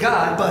 praise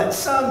God, but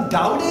some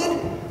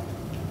doubted?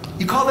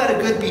 You call that a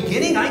good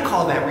beginning? I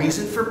call that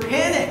reason for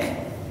panic.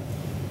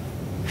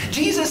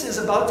 Jesus is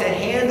about to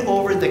hand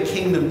over the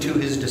kingdom to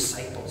his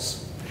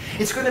disciples.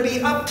 It's going to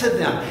be up to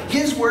them.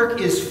 His work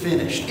is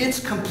finished. It's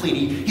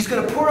complete. He's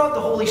going to pour out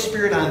the Holy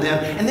Spirit on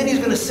them, and then he's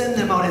going to send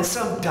them out. And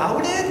some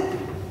doubted?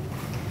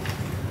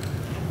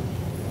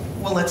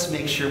 Well, let's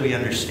make sure we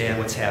understand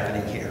what's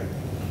happening here.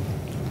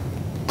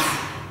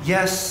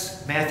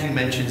 Yes, Matthew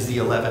mentions the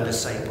 11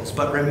 disciples,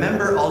 but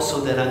remember also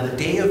that on the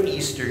day of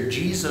Easter,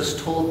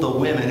 Jesus told the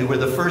women who were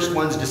the first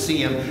ones to see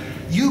him,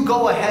 you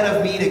go ahead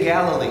of me to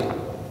Galilee.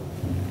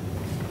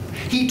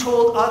 He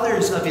told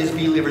others of his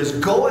believers,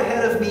 go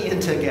ahead of me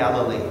into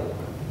Galilee.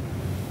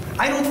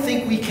 I don't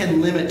think we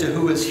can limit to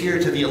who is here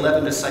to the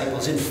 11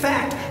 disciples. In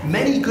fact,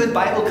 many good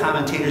Bible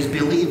commentators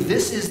believe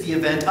this is the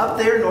event up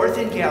there north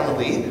in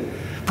Galilee,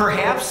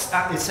 Perhaps,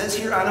 it says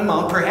here on a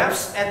mount,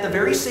 perhaps at the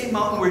very same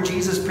mountain where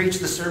Jesus preached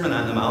the Sermon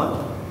on the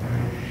Mount.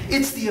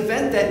 It's the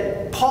event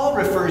that Paul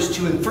refers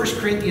to in 1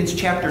 Corinthians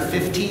chapter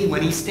 15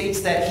 when he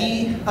states that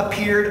he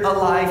appeared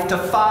alive to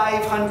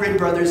 500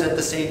 brothers at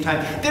the same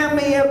time. There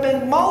may have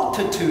been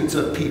multitudes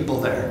of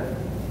people there,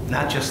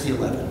 not just the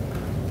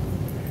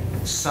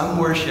 11. Some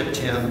worshipped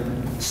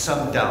him,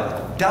 some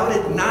doubted.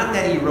 Doubted not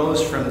that he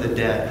rose from the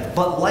dead,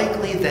 but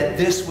likely that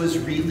this was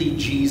really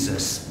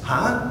Jesus.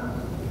 Huh?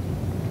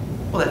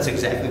 Well, that's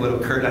exactly what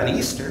occurred on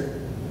Easter.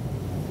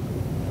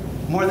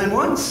 More than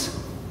once.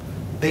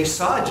 They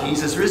saw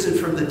Jesus risen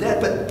from the dead,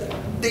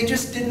 but they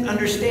just didn't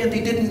understand.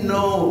 They didn't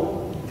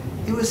know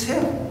it was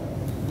him.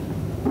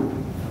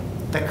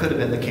 That could have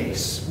been the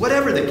case.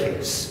 Whatever the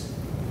case.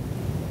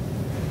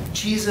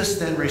 Jesus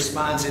then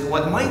responds in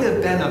what might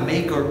have been a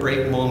make or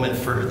break moment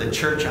for the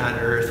church on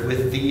earth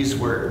with these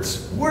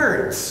words.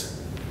 Words.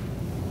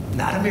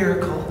 Not a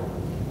miracle.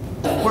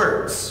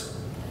 Words.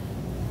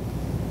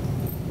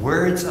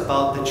 Words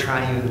about the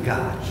triune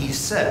God. He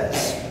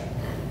says,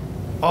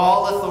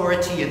 all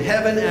authority in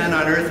heaven and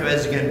on earth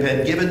has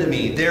been given to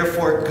me.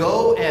 Therefore,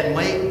 go and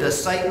make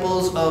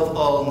disciples of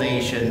all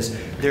nations.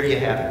 There you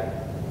have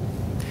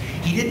it.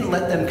 He didn't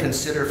let them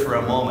consider for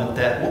a moment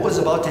that what was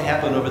about to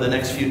happen over the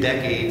next few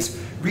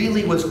decades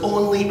really was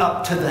only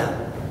up to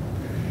them.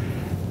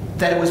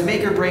 That it was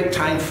make or break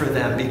time for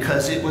them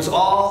because it was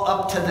all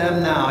up to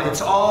them now.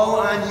 It's all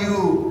on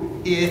you.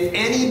 If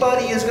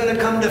anybody is going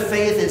to come to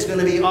faith, it's going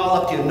to be all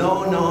up to you.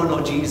 No, no,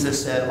 no.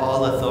 Jesus said,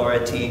 all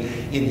authority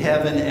in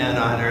heaven and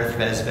on earth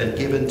has been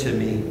given to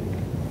me.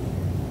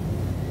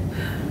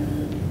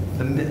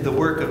 The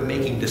work of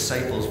making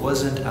disciples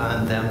wasn't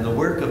on them. The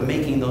work of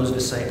making those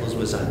disciples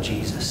was on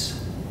Jesus.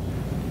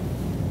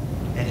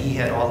 And he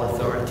had all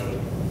authority.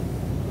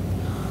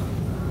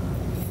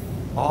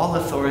 All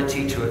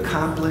authority to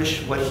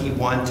accomplish what he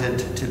wanted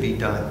to be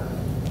done.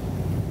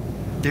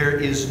 There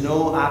is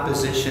no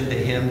opposition to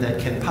him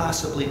that can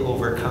possibly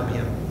overcome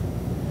him.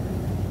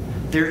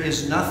 There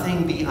is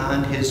nothing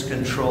beyond his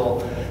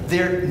control.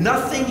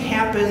 Nothing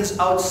happens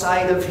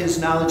outside of his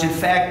knowledge. In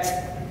fact,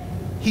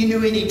 he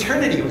knew in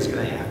eternity it was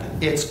going to happen.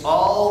 It's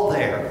all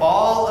there.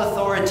 All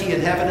authority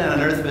in heaven and on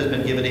earth has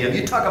been given to him.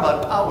 You talk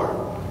about power.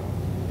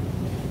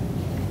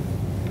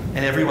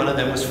 And every one of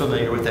them was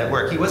familiar with that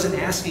work. He wasn't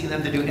asking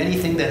them to do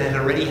anything that had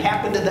already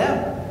happened to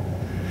them.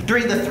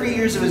 During the 3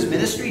 years of his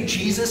ministry,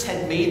 Jesus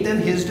had made them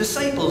his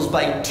disciples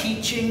by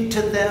teaching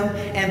to them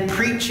and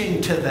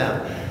preaching to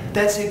them.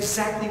 That's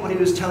exactly what he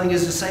was telling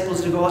his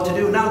disciples to go out to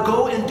do. Now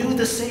go and do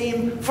the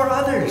same for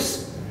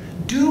others.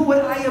 Do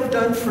what I have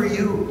done for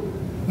you.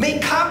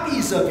 Make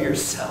copies of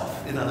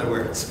yourself, in other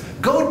words.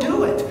 Go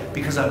do it,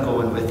 because I'm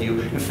going with you.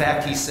 In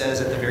fact, he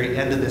says at the very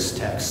end of this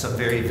text some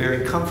very,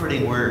 very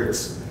comforting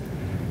words.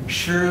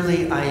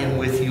 Surely I am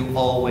with you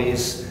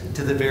always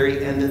to the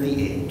very end of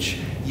the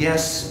age.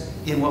 Yes,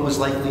 in what was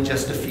likely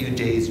just a few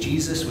days,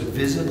 Jesus would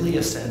visibly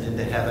ascend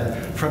into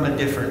heaven from a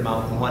different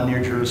mountain, one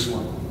near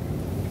Jerusalem.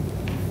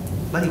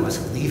 But he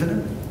wasn't leaving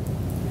them.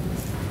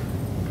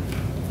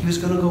 He was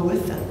going to go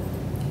with them.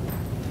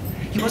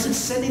 He wasn't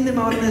sending them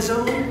out on his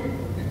own.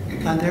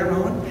 On their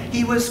own.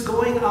 He was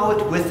going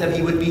out with them.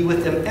 He would be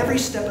with them every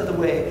step of the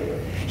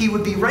way. He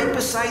would be right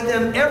beside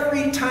them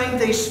every time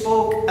they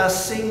spoke a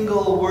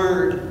single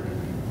word.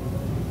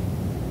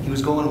 He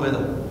was going with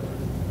them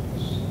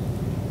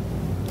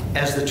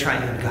as the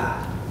triune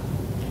God.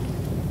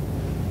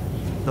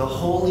 The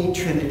Holy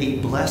Trinity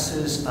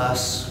blesses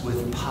us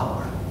with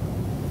power.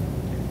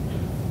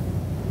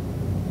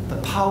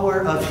 The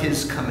power of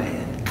his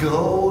command.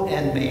 Go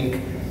and make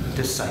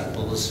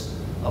disciples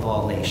of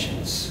all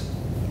nations.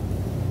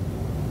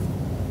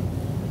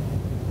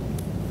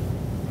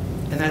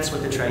 And that's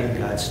what the triune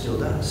God still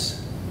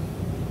does.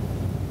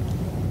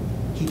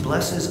 He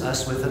blesses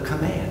us with a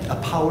command,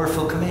 a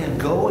powerful command.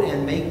 Go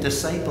and make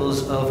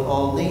disciples of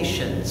all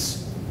nations.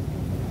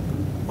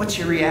 What's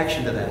your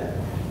reaction to that?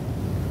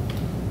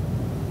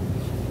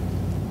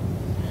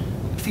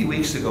 A few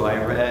weeks ago,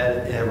 I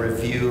read a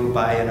review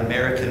by an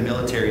American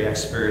military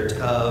expert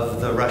of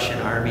the Russian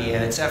army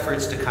and its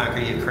efforts to conquer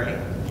Ukraine.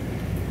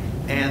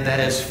 And that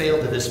has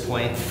failed to this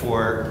point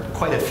for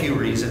quite a few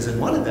reasons.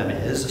 And one of them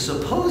is,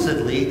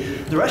 supposedly,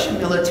 the Russian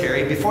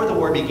military, before the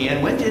war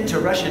began, went into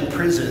Russian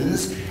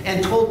prisons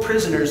and told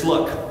prisoners,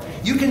 look,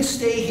 you can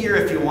stay here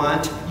if you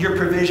want, your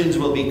provisions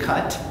will be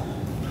cut,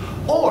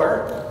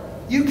 or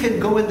you can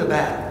go into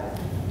battle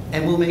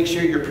and we'll make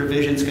sure your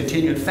provisions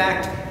continue. In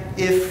fact,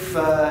 if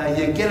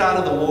you get out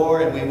of the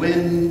war and we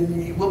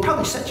win, we'll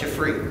probably set you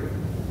free.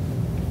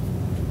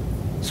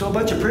 So a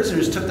bunch of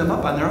prisoners took them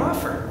up on their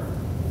offer.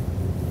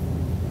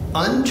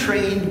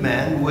 Untrained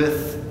men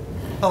with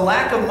a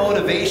lack of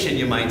motivation,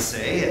 you might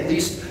say, at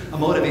least a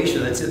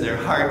motivation that's in their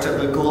heart to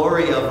the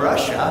glory of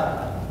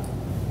Russia.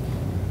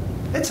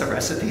 It's a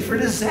recipe for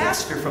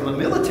disaster from a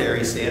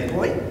military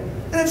standpoint.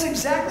 And that's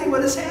exactly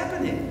what is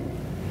happening.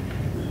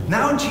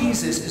 Now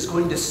Jesus is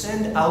going to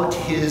send out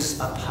his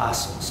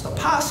apostles.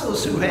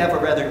 Apostles who have a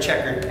rather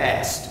checkered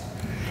past.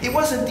 It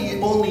wasn't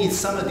only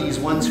some of these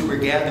ones who were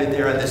gathered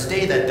there on this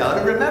day that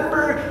doubted.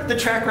 Remember the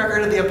track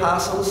record of the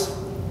apostles?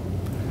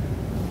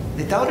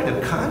 They doubted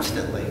him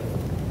constantly.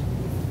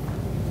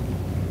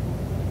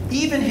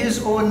 Even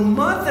his own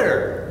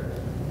mother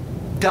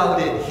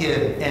doubted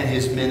him and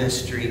his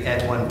ministry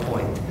at one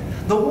point.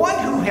 The one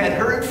who had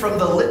heard from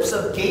the lips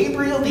of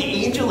Gabriel, the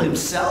angel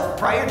himself,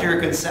 prior to her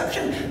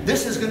conception,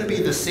 this is going to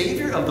be the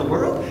Savior of the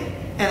world.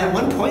 And at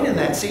one point in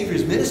that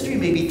Savior's ministry,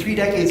 maybe 3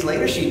 decades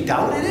later, she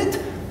doubted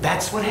it.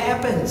 That's what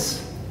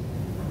happens.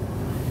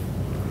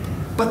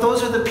 But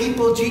those are the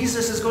people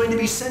Jesus is going to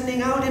be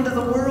sending out into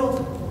the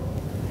world.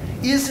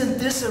 Isn't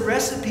this a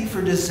recipe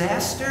for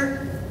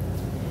disaster?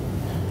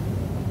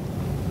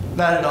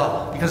 Not at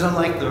all. Because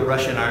unlike the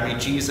Russian army,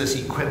 Jesus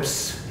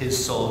equips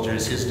his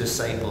soldiers, his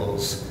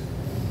disciples,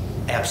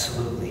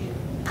 absolutely,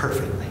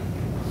 perfectly.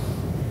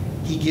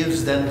 He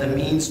gives them the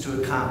means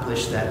to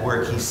accomplish that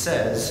work. He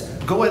says,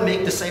 "Go and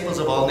make disciples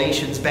of all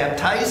nations,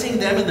 baptizing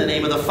them in the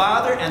name of the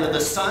Father and of the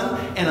Son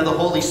and of the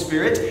Holy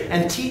Spirit,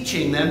 and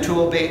teaching them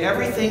to obey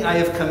everything I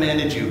have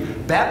commanded you."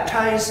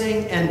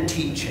 Baptizing and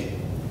teaching.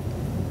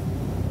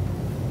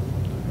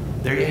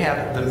 There you have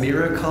it. The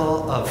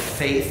miracle of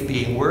faith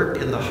being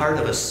worked in the heart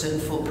of a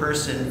sinful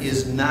person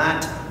is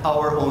not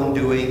our own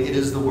doing. It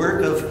is the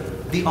work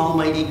of the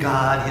Almighty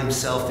God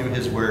himself through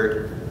his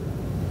word.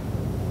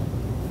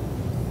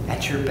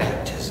 At your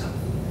baptism,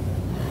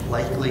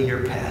 likely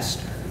your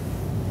pastor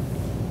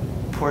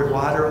poured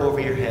water over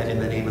your head in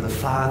the name of the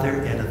Father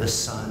and of the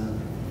Son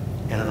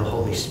and of the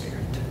Holy Spirit,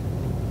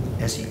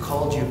 as he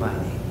called you by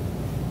name.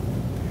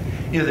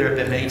 You know, there have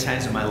been many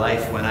times in my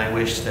life when I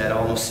wish that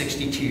almost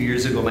 62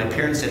 years ago my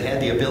parents had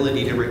had the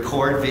ability to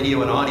record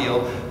video and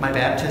audio my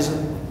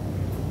baptism.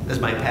 As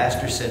my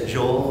pastor said,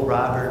 "Joel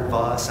Robert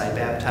Voss, I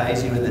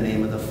baptize you in the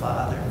name of the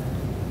Father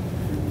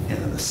and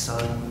of the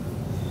Son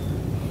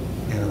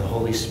and of the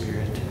Holy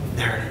Spirit."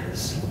 There it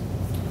is.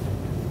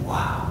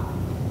 Wow.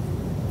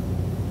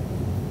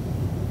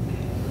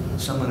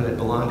 Someone who had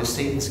belonged to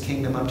Satan's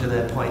kingdom up to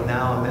that point,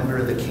 now a member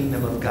of the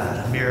kingdom of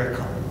God, a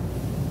miracle.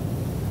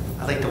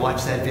 I like to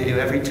watch that video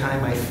every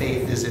time my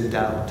faith is in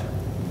doubt.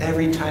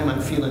 Every time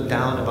I'm feeling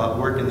down about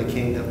work in the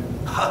kingdom.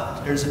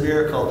 There's a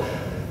miracle.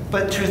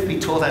 But truth be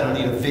told, I don't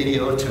need a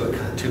video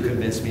to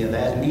convince me of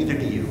that, and neither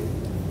do you.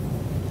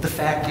 The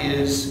fact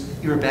is,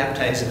 you were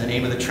baptized in the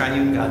name of the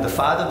triune God, the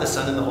Father, the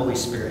Son, and the Holy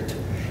Spirit.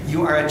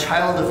 You are a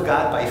child of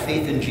God by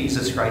faith in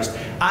Jesus Christ.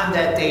 On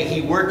that day,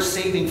 he worked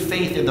saving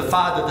faith in the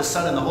Father, the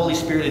Son, and the Holy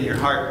Spirit in your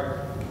heart.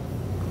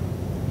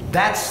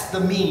 That's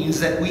the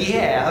means that we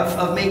have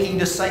of making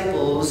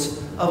disciples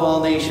of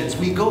all nations.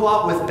 We go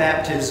out with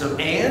baptism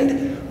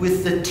and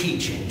with the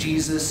teaching.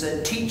 Jesus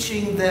said,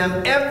 "Teaching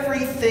them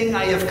everything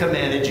I have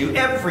commanded you."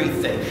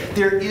 Everything.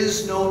 There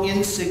is no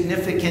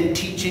insignificant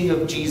teaching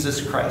of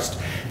Jesus Christ.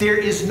 There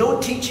is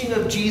no teaching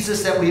of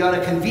Jesus that we ought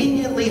to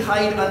conveniently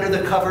hide under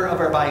the cover of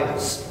our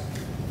Bibles.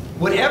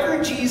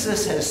 Whatever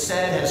Jesus has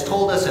said, has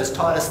told us, has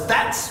taught us,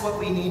 that's what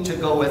we need to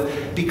go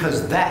with,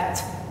 because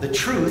that, the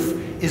truth,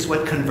 is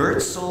what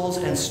converts souls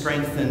and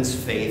strengthens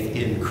faith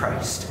in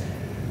Christ.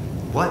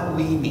 What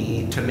we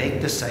need to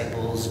make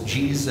disciples,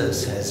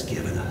 Jesus has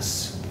given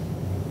us.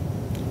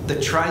 The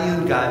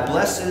triune God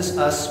blesses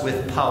us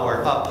with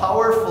power, a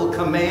powerful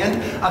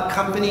command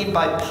accompanied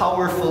by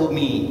powerful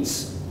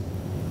means.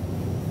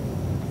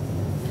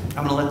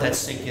 I'm going to let that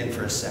sink in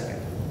for a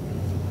second.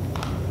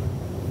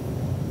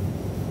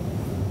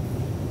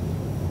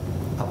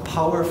 A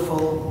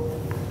powerful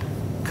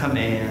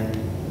command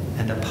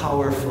and a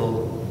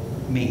powerful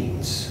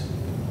means.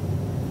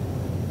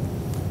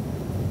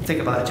 Think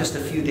about it. Just a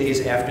few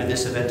days after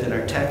this event in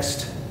our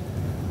text,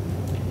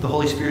 the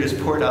Holy Spirit is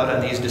poured out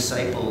on these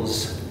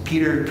disciples.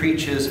 Peter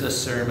preaches a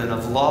sermon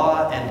of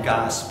law and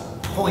gospel.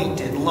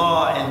 Pointed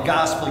law and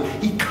gospel.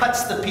 He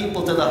cuts the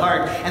people to the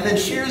heart and then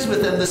shares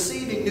with them the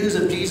saving news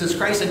of Jesus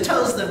Christ and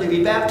tells them to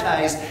be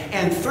baptized.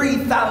 And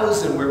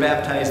 3,000 were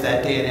baptized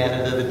that day and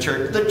added to the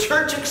church. The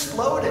church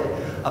exploded.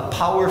 A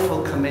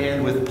powerful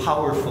command with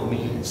powerful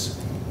means.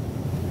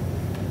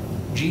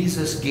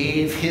 Jesus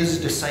gave his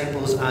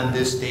disciples on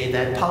this day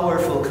that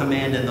powerful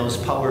command and those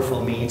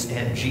powerful means,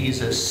 and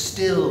Jesus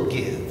still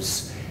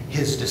gives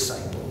his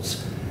disciples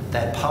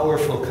that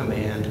powerful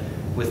command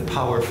with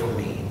powerful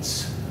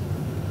means.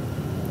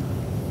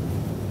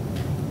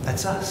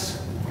 That's us.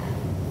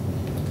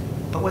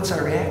 But what's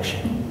our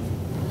reaction?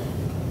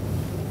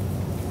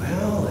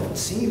 Well, it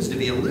seems to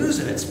be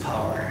losing its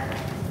power.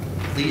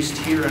 At least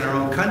here in our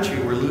own country,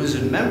 we're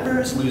losing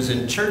members,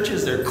 losing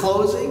churches, they're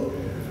closing.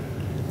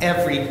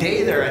 Every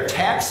day there are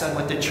attacks on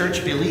what the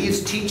church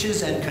believes,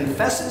 teaches, and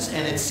confesses,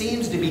 and it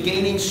seems to be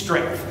gaining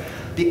strength.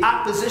 The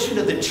opposition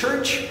to the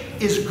church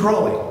is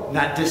growing,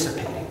 not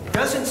dissipating.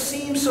 Doesn't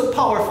seem so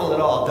powerful at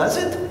all, does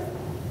it?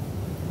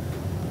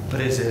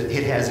 But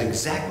it has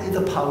exactly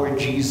the power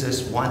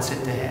Jesus wants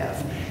it to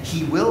have.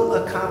 He will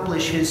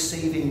accomplish his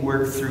saving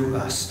work through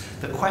us.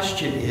 The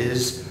question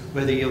is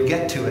whether you'll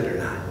get to it or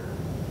not.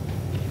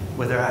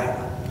 Whether I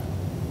will.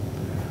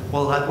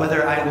 Well,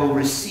 whether I will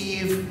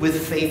receive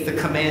with faith the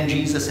command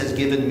Jesus has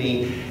given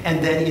me,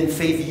 and then in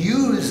faith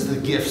use the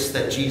gifts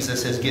that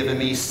Jesus has given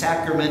me,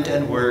 sacrament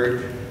and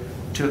word,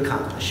 to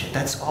accomplish it.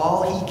 That's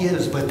all he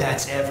gives, but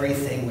that's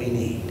everything we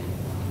need.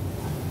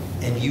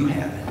 And you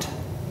have it.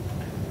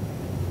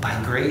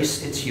 By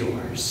grace, it's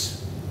yours.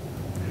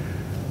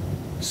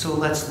 So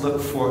let's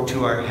look forward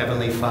to our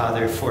Heavenly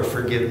Father for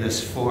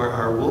forgiveness, for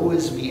our woe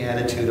is me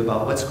attitude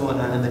about what's going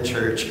on in the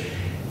church.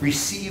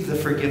 Receive the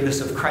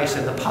forgiveness of Christ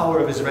and the power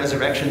of his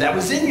resurrection that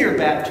was in your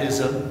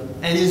baptism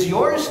and is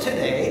yours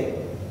today.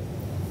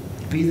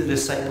 Be the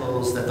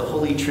disciples that the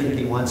Holy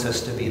Trinity wants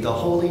us to be. The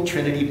Holy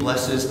Trinity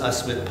blesses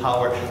us with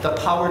power, the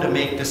power to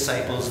make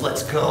disciples.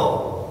 Let's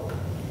go.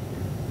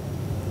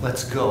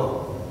 Let's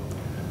go.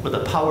 With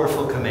a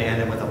powerful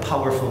command and with a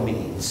powerful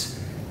means.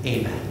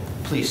 Amen.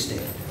 Please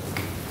stand.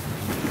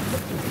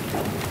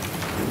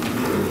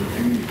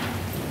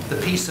 The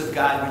peace of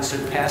God, which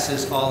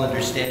surpasses all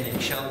understanding,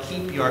 shall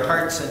keep your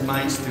hearts and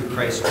minds through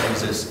Christ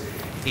Jesus.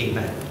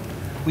 Amen.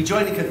 We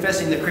join in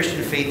confessing the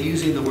Christian faith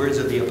using the words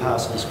of the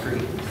Apostles'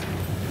 Creed.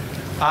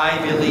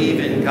 I believe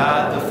in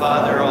God the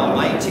Father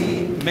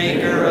Almighty,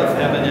 maker of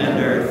heaven and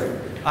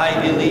earth. I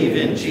believe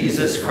in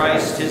Jesus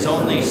Christ, his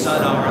only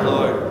Son, our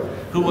Lord,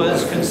 who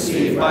was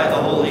conceived by the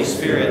Holy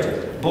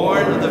Spirit,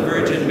 born of the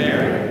Virgin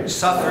Mary,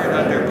 suffered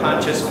under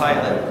Pontius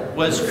Pilate,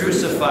 was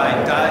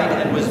crucified, died,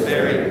 and was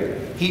buried.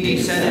 He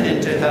descended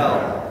into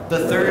hell.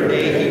 The third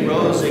day he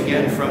rose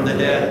again from the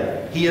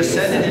dead. He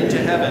ascended into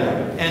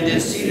heaven and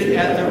is seated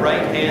at the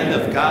right hand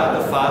of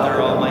God the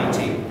Father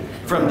Almighty.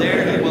 From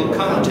there he will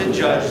come to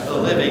judge the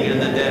living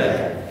and the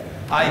dead.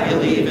 I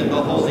believe in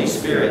the Holy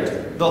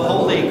Spirit, the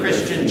holy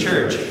Christian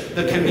church,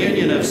 the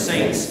communion of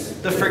saints,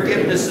 the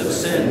forgiveness of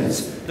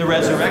sins, the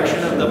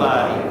resurrection of the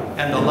body,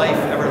 and the life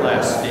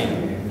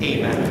everlasting.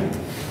 Amen.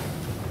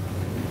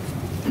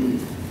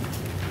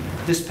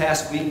 This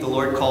past week, the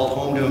Lord called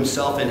home to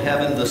himself in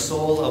heaven the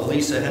soul of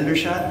Lisa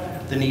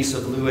Hendershot, the niece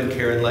of Lou and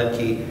Karen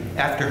Ledke,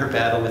 after her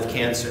battle with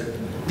cancer.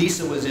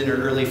 Lisa was in her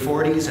early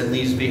 40s and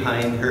leaves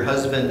behind her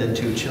husband and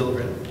 2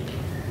 children.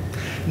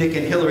 Nick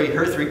and Hillary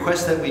Hirth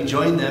request that we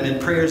join them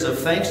in prayers of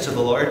thanks to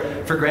the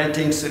Lord for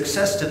granting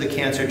success to the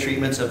cancer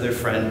treatments of their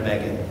friend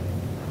Megan.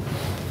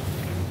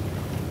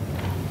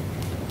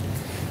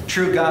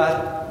 True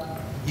God,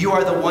 you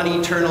are the one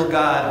eternal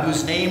God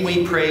whose name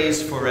we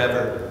praise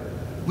forever.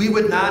 We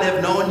would not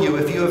have known you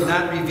if you have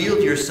not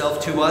revealed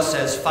yourself to us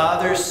as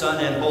Father,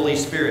 Son, and Holy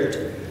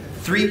Spirit,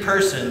 3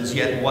 persons,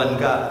 yet one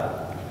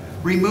God.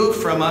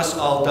 Remove from us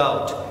all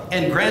doubt,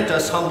 and grant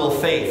us humble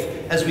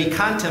faith as we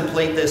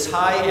contemplate this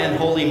high and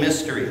holy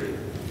mystery.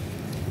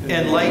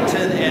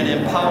 Enlighten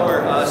and empower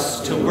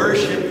us to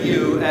worship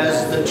you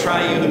as the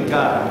triune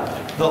God,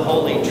 the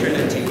Holy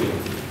Trinity.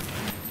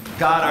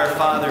 God our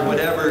Father,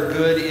 whatever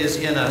good is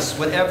in us,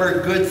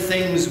 whatever good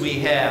things we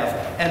have,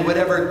 and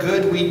whatever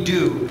good we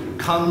do,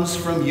 comes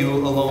from you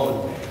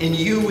alone. In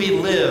you we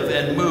live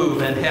and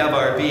move and have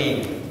our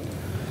being.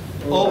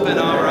 Open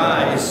our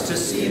eyes to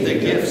see the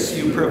gifts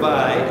you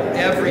provide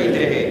every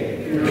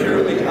day,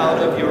 purely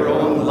out of your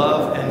own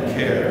love and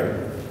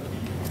care.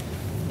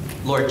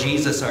 Lord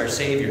Jesus, our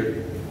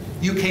Savior,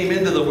 you came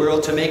into the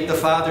world to make the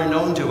Father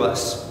known to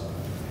us.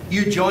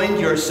 You joined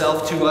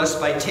yourself to us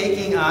by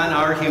taking on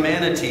our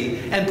humanity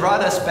and brought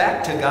us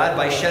back to God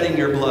by shedding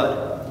your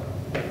blood.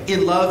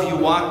 In love, you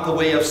walked the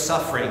way of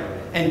suffering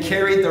and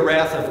carried the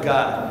wrath of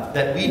God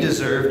that we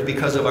deserved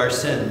because of our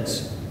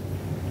sins.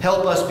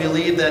 Help us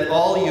believe that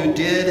all you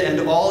did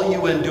and all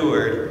you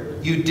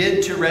endured, you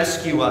did to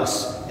rescue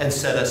us and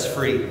set us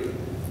free.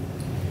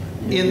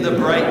 In the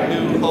bright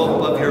new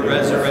hope of your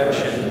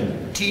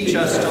resurrection, teach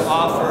us to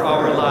offer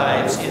our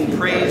lives in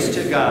praise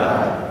to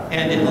God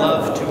and in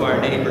love to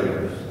our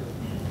neighbor.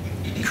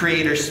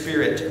 Creator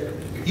Spirit,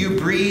 you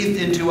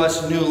breathed into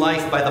us new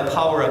life by the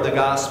power of the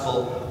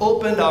gospel,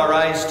 opened our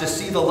eyes to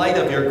see the light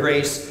of your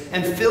grace,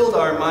 and filled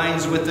our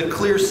minds with the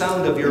clear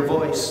sound of your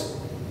voice.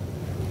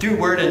 Through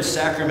word and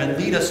sacrament,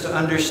 lead us to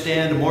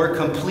understand more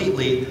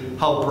completely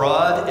how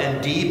broad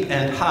and deep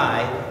and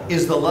high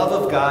is the love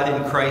of God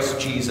in Christ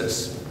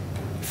Jesus.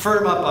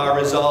 Firm up our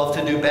resolve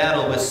to do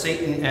battle with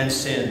Satan and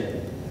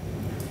sin.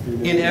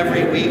 In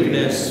every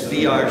weakness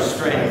be our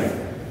strength,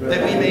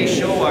 that we may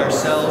show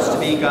ourselves to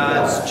be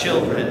God's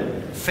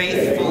children,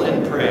 faithful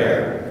in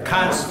prayer,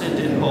 constant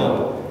in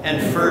hope,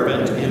 and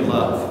fervent in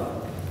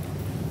love.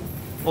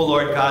 O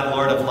Lord God,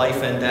 Lord of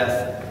life and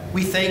death,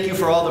 we thank you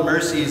for all the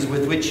mercies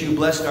with which you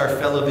blessed our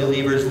fellow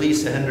believers,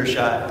 Lisa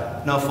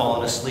Hendershot, now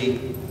fallen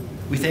asleep.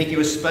 We thank you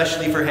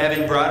especially for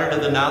having brought her to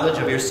the knowledge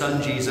of your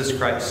Son, Jesus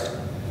Christ.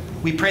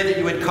 We pray that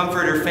you would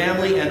comfort her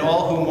family and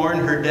all who mourn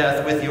her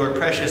death with your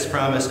precious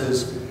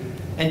promises,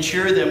 and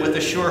cheer them with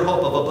the sure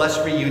hope of a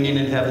blessed reunion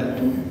in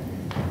heaven.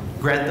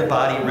 Grant the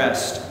body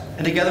rest,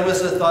 and together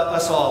with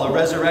us all a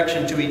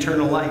resurrection to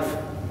eternal life.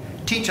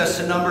 Teach us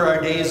to number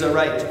our days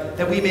aright,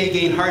 that we may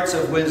gain hearts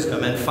of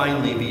wisdom and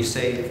finally be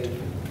saved.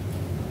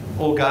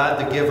 O God,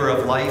 the giver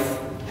of life,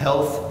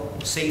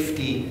 health,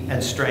 safety,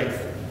 and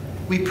strength,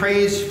 We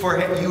praise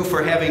you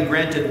for having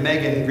granted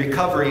Megan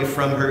recovery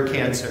from her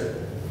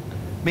cancer.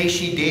 May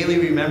she daily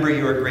remember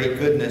your great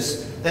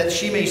goodness, that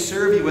she may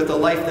serve you with a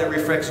life that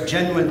reflects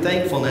genuine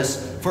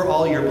thankfulness for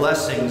all your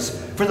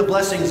blessings, for the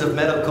blessings of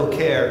medical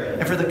care,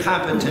 and for the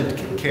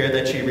competent care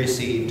that she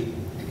received.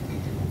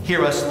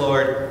 Hear us,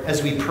 Lord,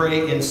 as we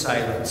pray in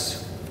silence.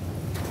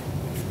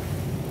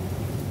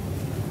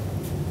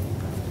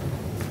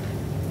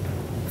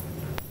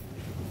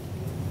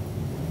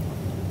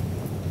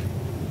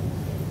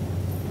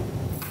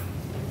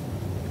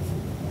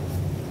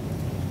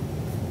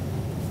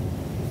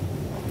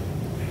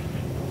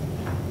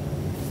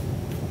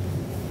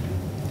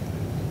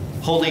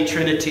 Holy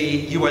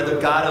Trinity, you are the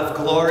God of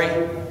glory,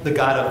 the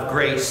God of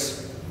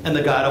grace, and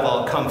the God of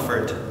all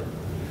comfort.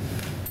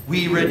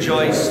 We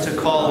rejoice to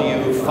call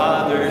you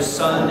Father,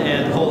 Son,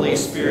 and Holy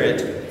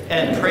Spirit,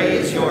 and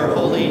praise your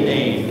holy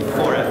name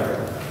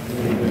forever.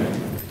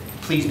 Amen.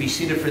 Please be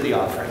seated for the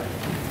offering.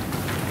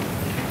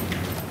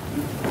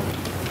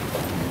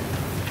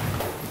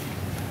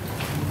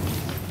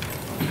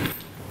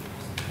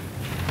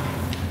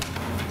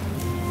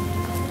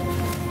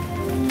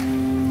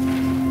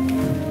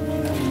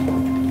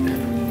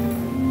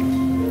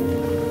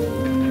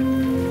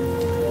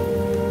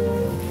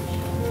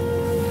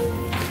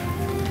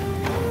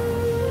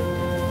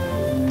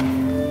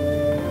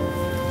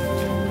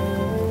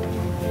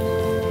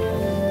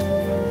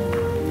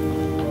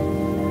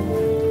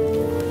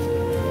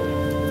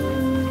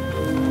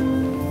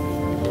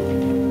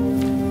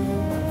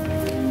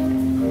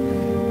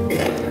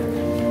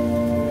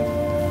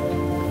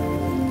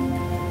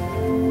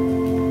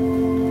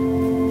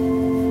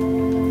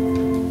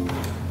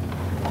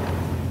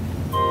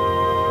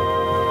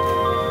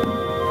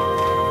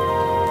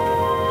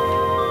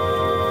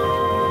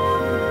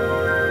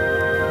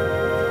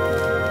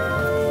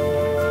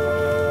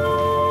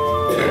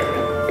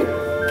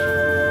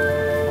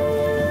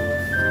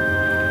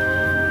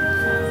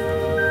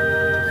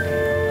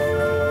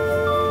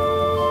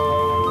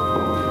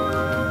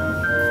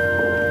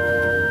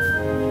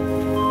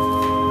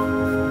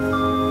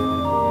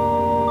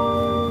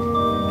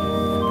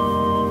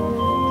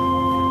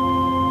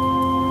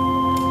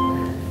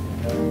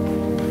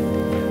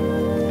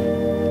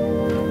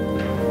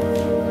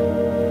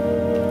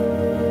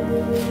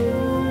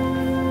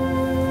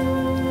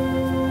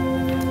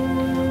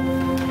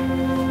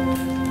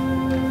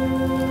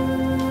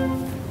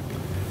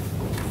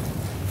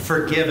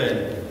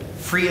 Forgiven,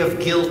 free of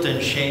guilt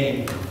and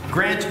shame,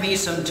 grant me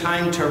some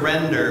time to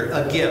render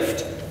a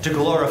gift to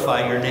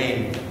glorify your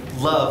name,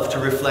 love to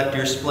reflect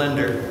your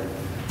splendor.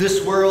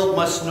 This world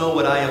must know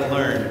what I have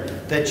learned,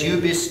 that you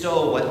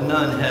bestow what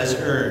none has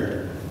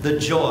earned, the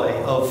joy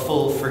of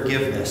full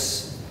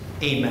forgiveness.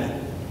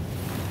 Amen.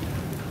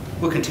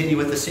 We'll continue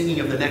with the singing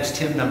of the next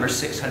hymn, number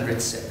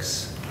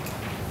 606.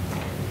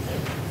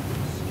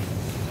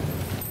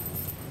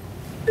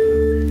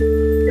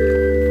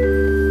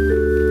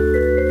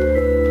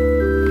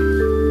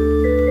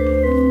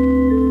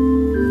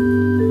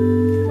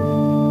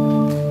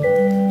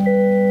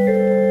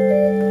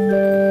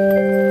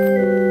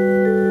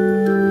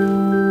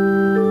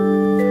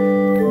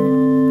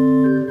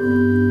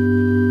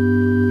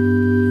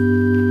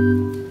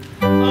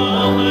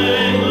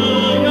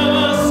 Alleluia,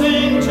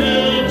 sing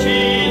till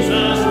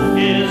Jesus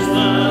is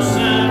the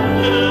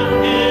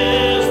scepter.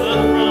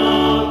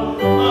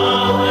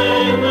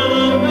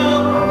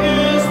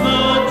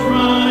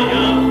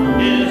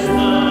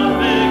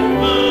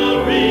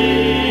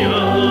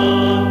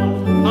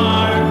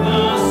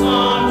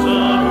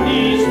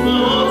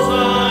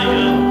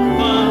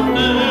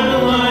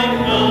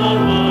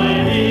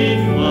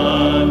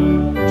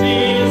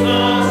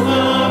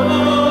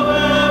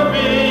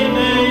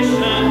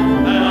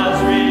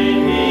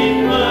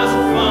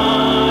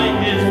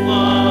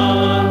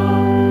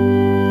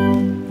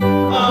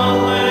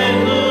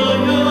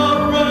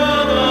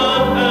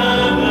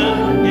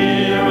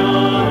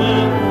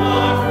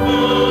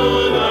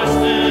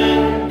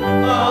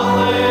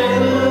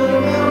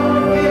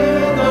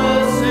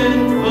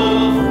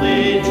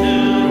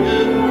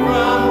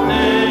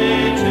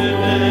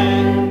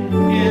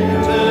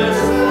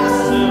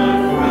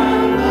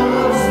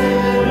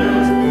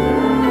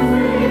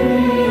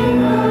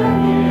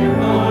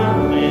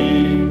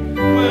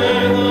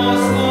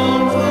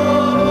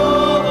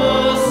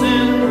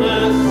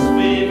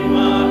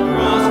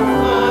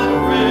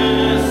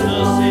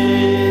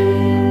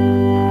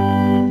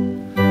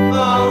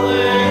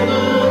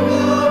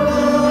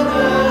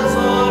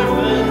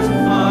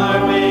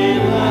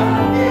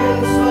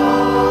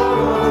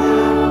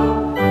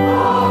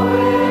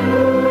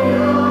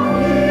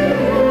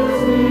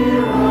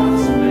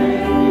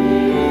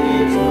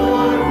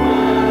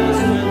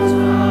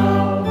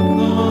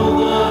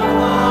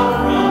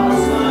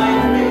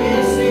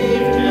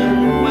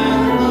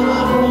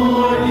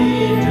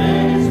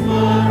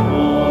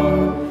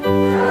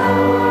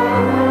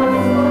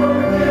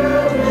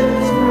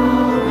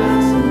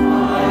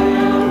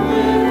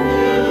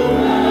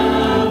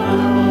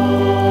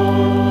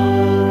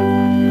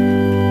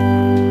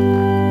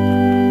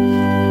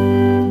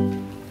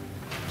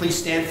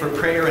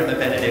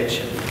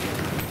 benediction.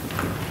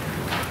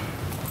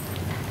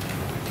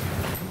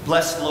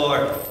 Blessed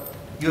Lord,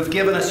 you have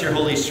given us your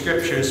holy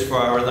scriptures for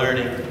our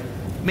learning.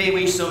 May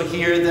we so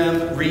hear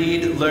them,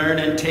 read, learn,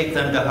 and take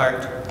them to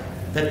heart,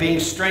 that being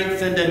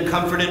strengthened and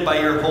comforted by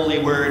your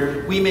holy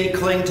word, we may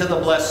cling to the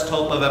blessed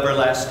hope of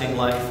everlasting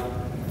life.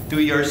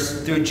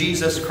 Through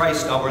Jesus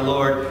Christ our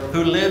Lord,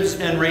 who lives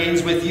and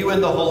reigns with you in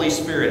the Holy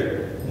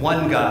Spirit,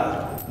 one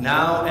God,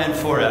 now and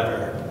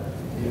forever.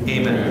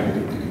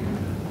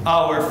 Amen.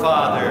 Our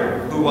Father,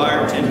 who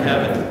art in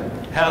heaven,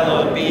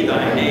 hallowed be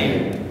thy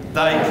name.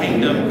 Thy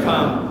kingdom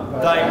come,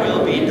 thy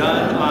will be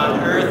done on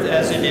earth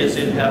as it is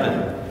in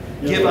heaven.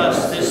 Give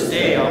us this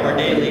day our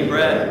daily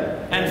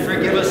bread, and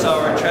forgive us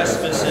our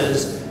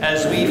trespasses,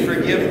 as we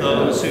forgive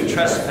those who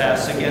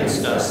trespass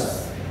against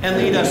us. And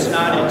lead us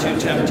not into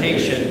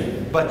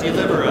temptation, but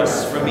deliver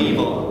us from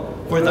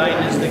evil. For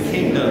thine is the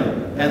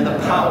kingdom, and the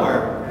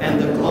power, and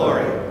the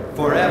glory,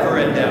 forever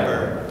and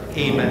ever.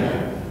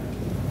 Amen.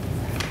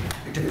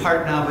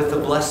 Depart now with the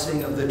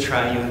blessing of the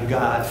triune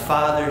God,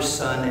 Father,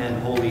 Son,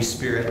 and Holy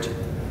Spirit.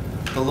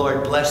 The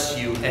Lord bless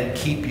you and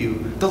keep you.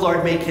 The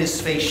Lord make his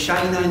face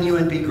shine on you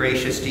and be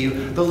gracious to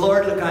you. The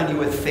Lord look on you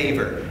with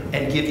favor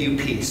and give you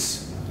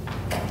peace.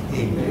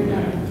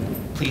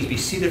 Amen. Please be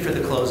seated for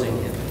the closing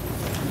hymn.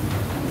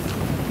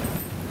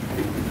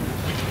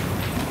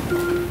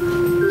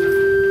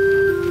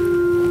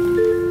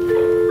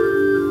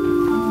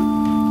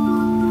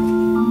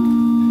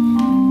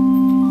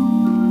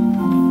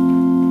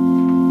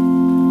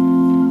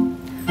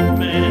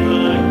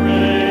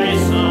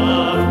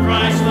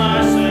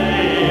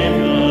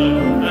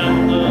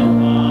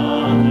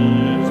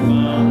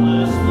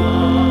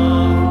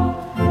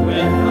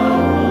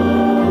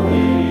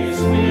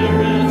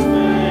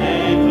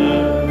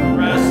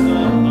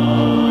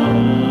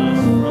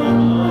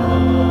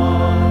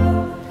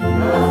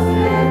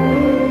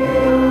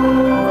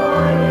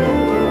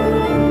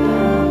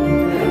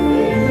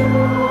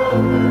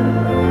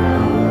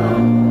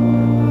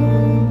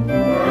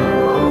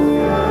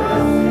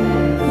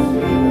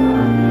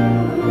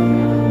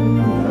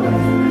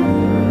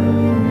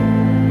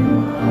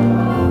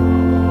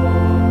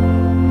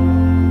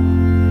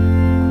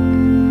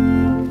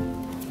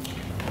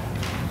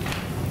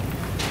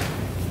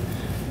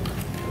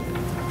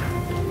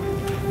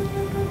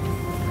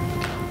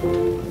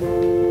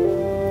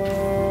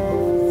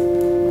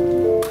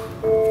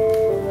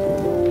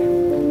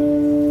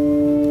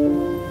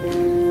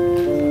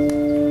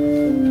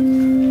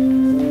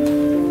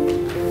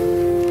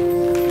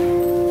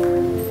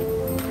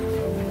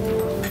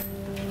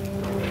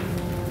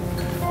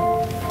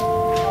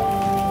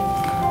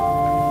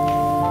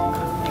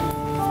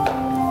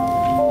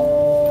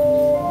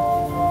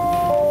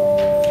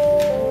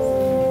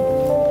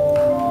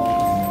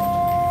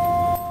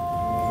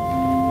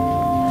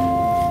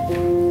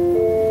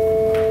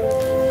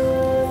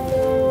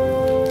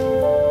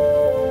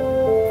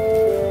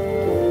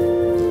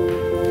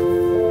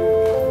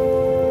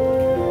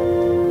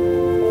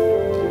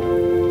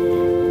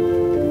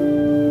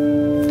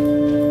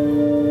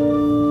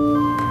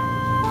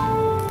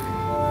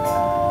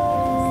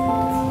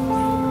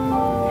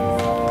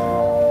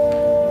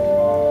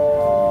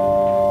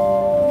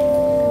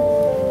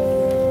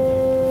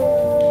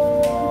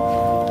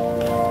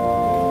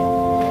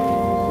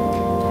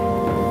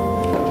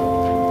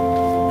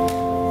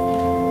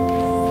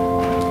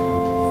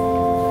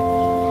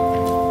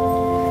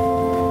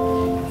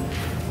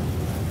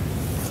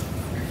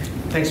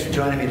 Thanks for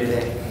joining me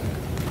today.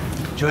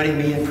 Joining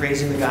me in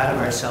praising the God of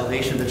our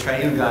salvation, the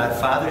triune God,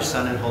 Father,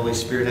 Son, and Holy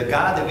Spirit, a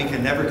God that we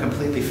can never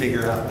completely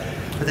figure out.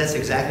 But that's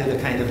exactly the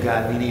kind of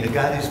God we need, a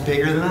God who's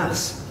bigger than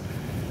us,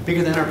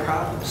 bigger than our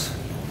problems,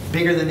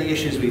 bigger than the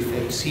issues we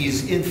face.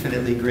 He's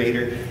infinitely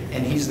greater,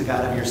 and he's the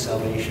God of your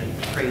salvation.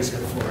 Praise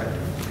him for it.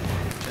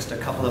 Just a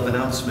couple of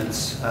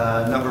announcements.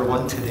 Number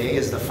one today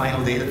is the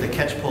final day that the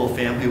Catchpole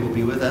family will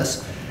be with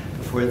us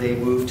before they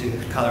move to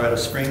Colorado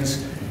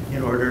Springs.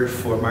 In order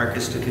for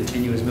Marcus to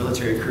continue his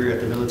military career at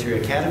the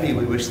Military Academy,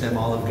 we wish them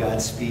all of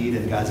God's speed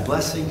and God's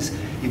blessings.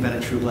 You've been a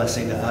true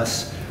blessing to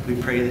us.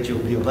 We pray that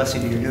you'll be a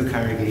blessing to your new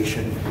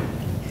congregation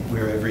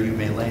wherever you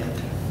may land.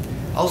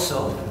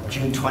 Also,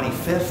 June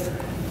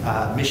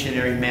 25th,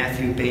 missionary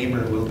Matthew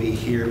Bamer will be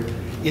here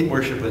in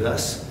worship with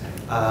us,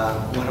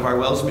 one of our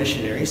WELS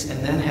missionaries,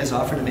 and then has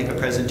offered to make a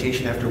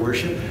presentation after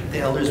worship. The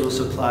elders will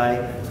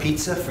supply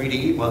pizza free to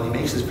eat while he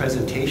makes his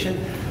presentation.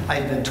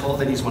 I've been told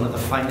that he's one of the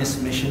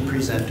finest mission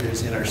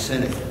presenters in our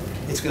synod.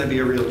 It's going to be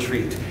a real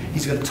treat.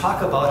 He's going to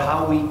talk about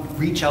how we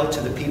reach out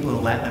to the people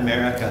in Latin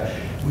America.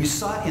 We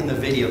saw it in the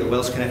video, the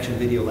WELS Connection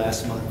video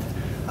last month,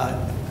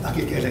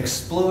 an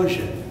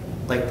explosion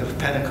like the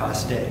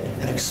Pentecost day,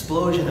 an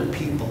explosion of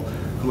people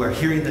who are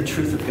hearing the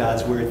truth of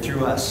God's word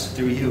through us,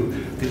 through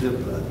you, through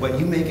what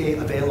you make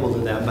available to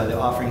them by the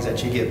offerings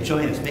that you give.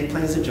 Join us. Make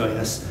plans to join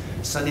us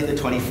Sunday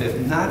the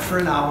 25th, not for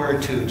an hour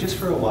or two, just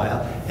for a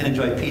while, and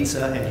enjoy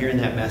pizza and hearing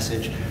that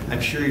message.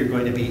 I'm sure you're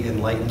going to be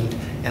enlightened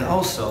and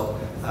also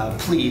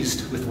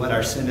pleased with what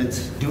our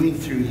synod's doing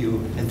through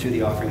you and through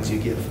the offerings you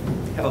give.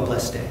 Have a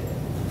blessed day.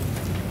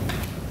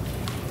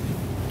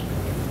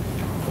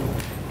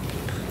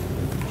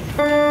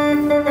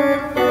 Amen.